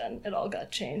disorder, but then it all got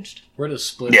changed. Where does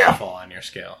Split fall on your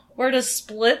scale? Where does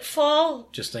Split fall?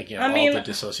 Just thinking of all the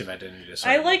dissociative identity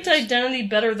disorder. I liked Identity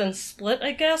better than Split,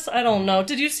 I guess. I don't know.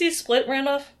 Did you see Split,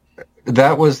 Randolph?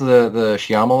 That was the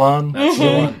Shyamalan? That's the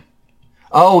one.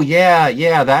 Oh,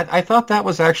 yeah, that I thought that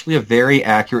was actually a very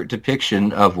accurate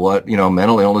depiction of what,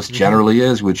 mental illness generally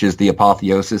is, which is the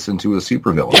apotheosis into a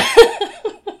supervillain.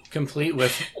 Complete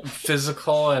with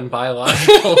physical and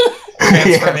biological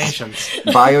transformations.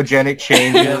 Yes. Biogenic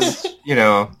changes,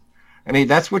 I mean,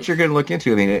 that's what you're going to look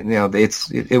into. I mean,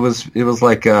 it was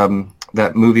like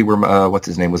that movie where, what's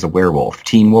his name, was a werewolf,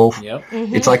 Teen Wolf. Yep.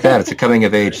 Mm-hmm. It's like that. It's a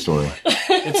coming-of-age story.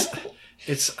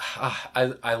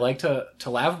 I like to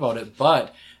laugh about it,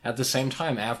 but at the same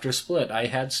time, after Split, I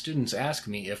had students ask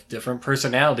me if different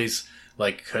personalities,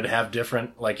 could have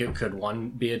different, it could one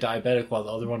be a diabetic while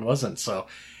the other one wasn't. So,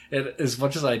 as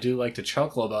much as I do like to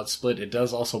chuckle about Split, it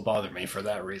does also bother me for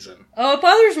that reason. Oh, it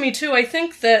bothers me too. I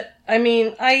think that, I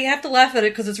have to laugh at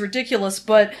it because it's ridiculous,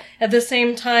 but at the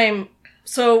same time,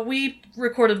 So we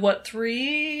recorded, what,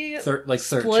 3?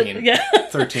 13. Yeah.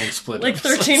 13 split Like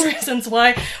 13 reasons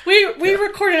why. We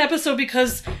record an episode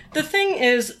because the thing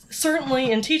is,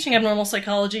 certainly in teaching abnormal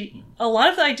psychology, a lot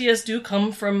of the ideas do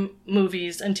come from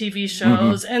movies and TV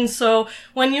shows. Mm-hmm. And so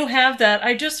when you have that,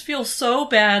 I just feel so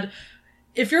bad.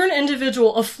 If you're an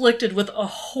individual afflicted with a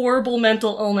horrible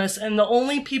mental illness and the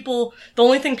only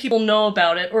thing people know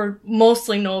about it, or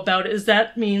mostly know about it, is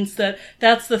that means that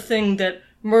that's the thing that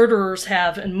murderers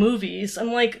have in movies.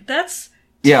 I'm like, that's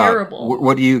terrible.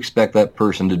 What do you expect that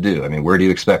person to do? I mean, where do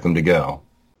you expect them to go?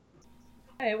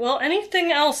 Okay, well,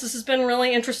 anything else? This has been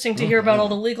really interesting to hear about all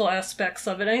the legal aspects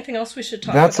of it. Anything else we should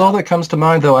talk about? That's all that comes to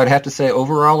mind, though. I'd have to say,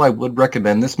 overall, I would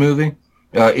recommend this movie.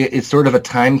 It's sort of a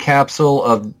time capsule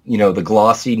of, the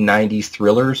glossy 90s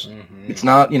thrillers. Mm-hmm. It's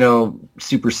not,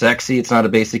 super sexy. It's not a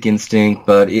Basic Instinct,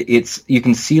 but it's you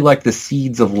can see, like, the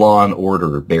seeds of Law and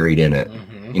Order buried in it. Mm-hmm.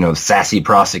 Sassy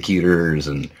prosecutors,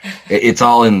 and it's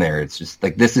all in there. It's just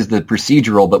like, this is the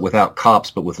procedural, but without cops,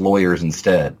 but with lawyers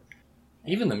instead.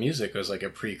 Even the music was like a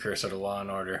precursor to Law and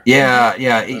Order. Yeah.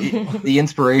 The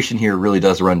inspiration here really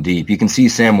does run deep. You can see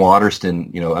Sam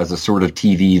Waterston, as a sort of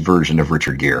TV version of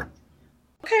Richard Gere.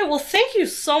 Okay, well, thank you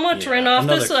so much, Randolph.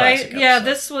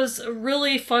 This was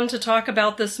really fun to talk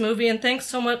about this movie, and thanks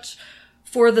so much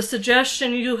for the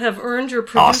suggestion. You have earned your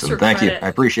producer credit. Thank you. I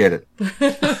appreciate it.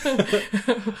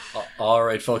 All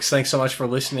right, folks. Thanks so much for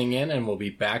listening in, and we'll be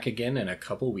back again in a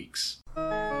couple weeks.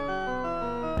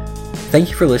 Thank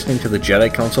you for listening to the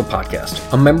Jedi Council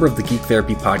Podcast, a member of the Geek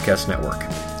Therapy Podcast Network.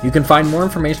 You can find more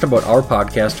information about our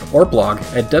podcast or blog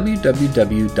at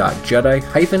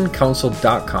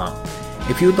www.jedi-council.com.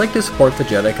 If you would like to support the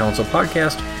Jedi Council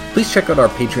Podcast, please check out our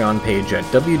Patreon page at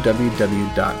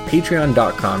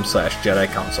www.patreon.com/Jedi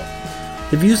Council.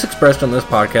 The views expressed on this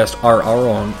podcast are our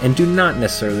own and do not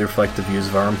necessarily reflect the views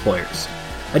of our employers.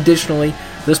 Additionally,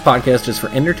 this podcast is for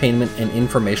entertainment and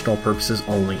informational purposes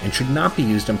only and should not be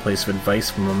used in place of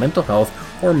advice from a mental health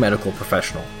or medical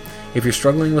professional. If you're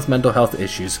struggling with mental health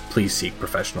issues, please seek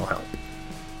professional help.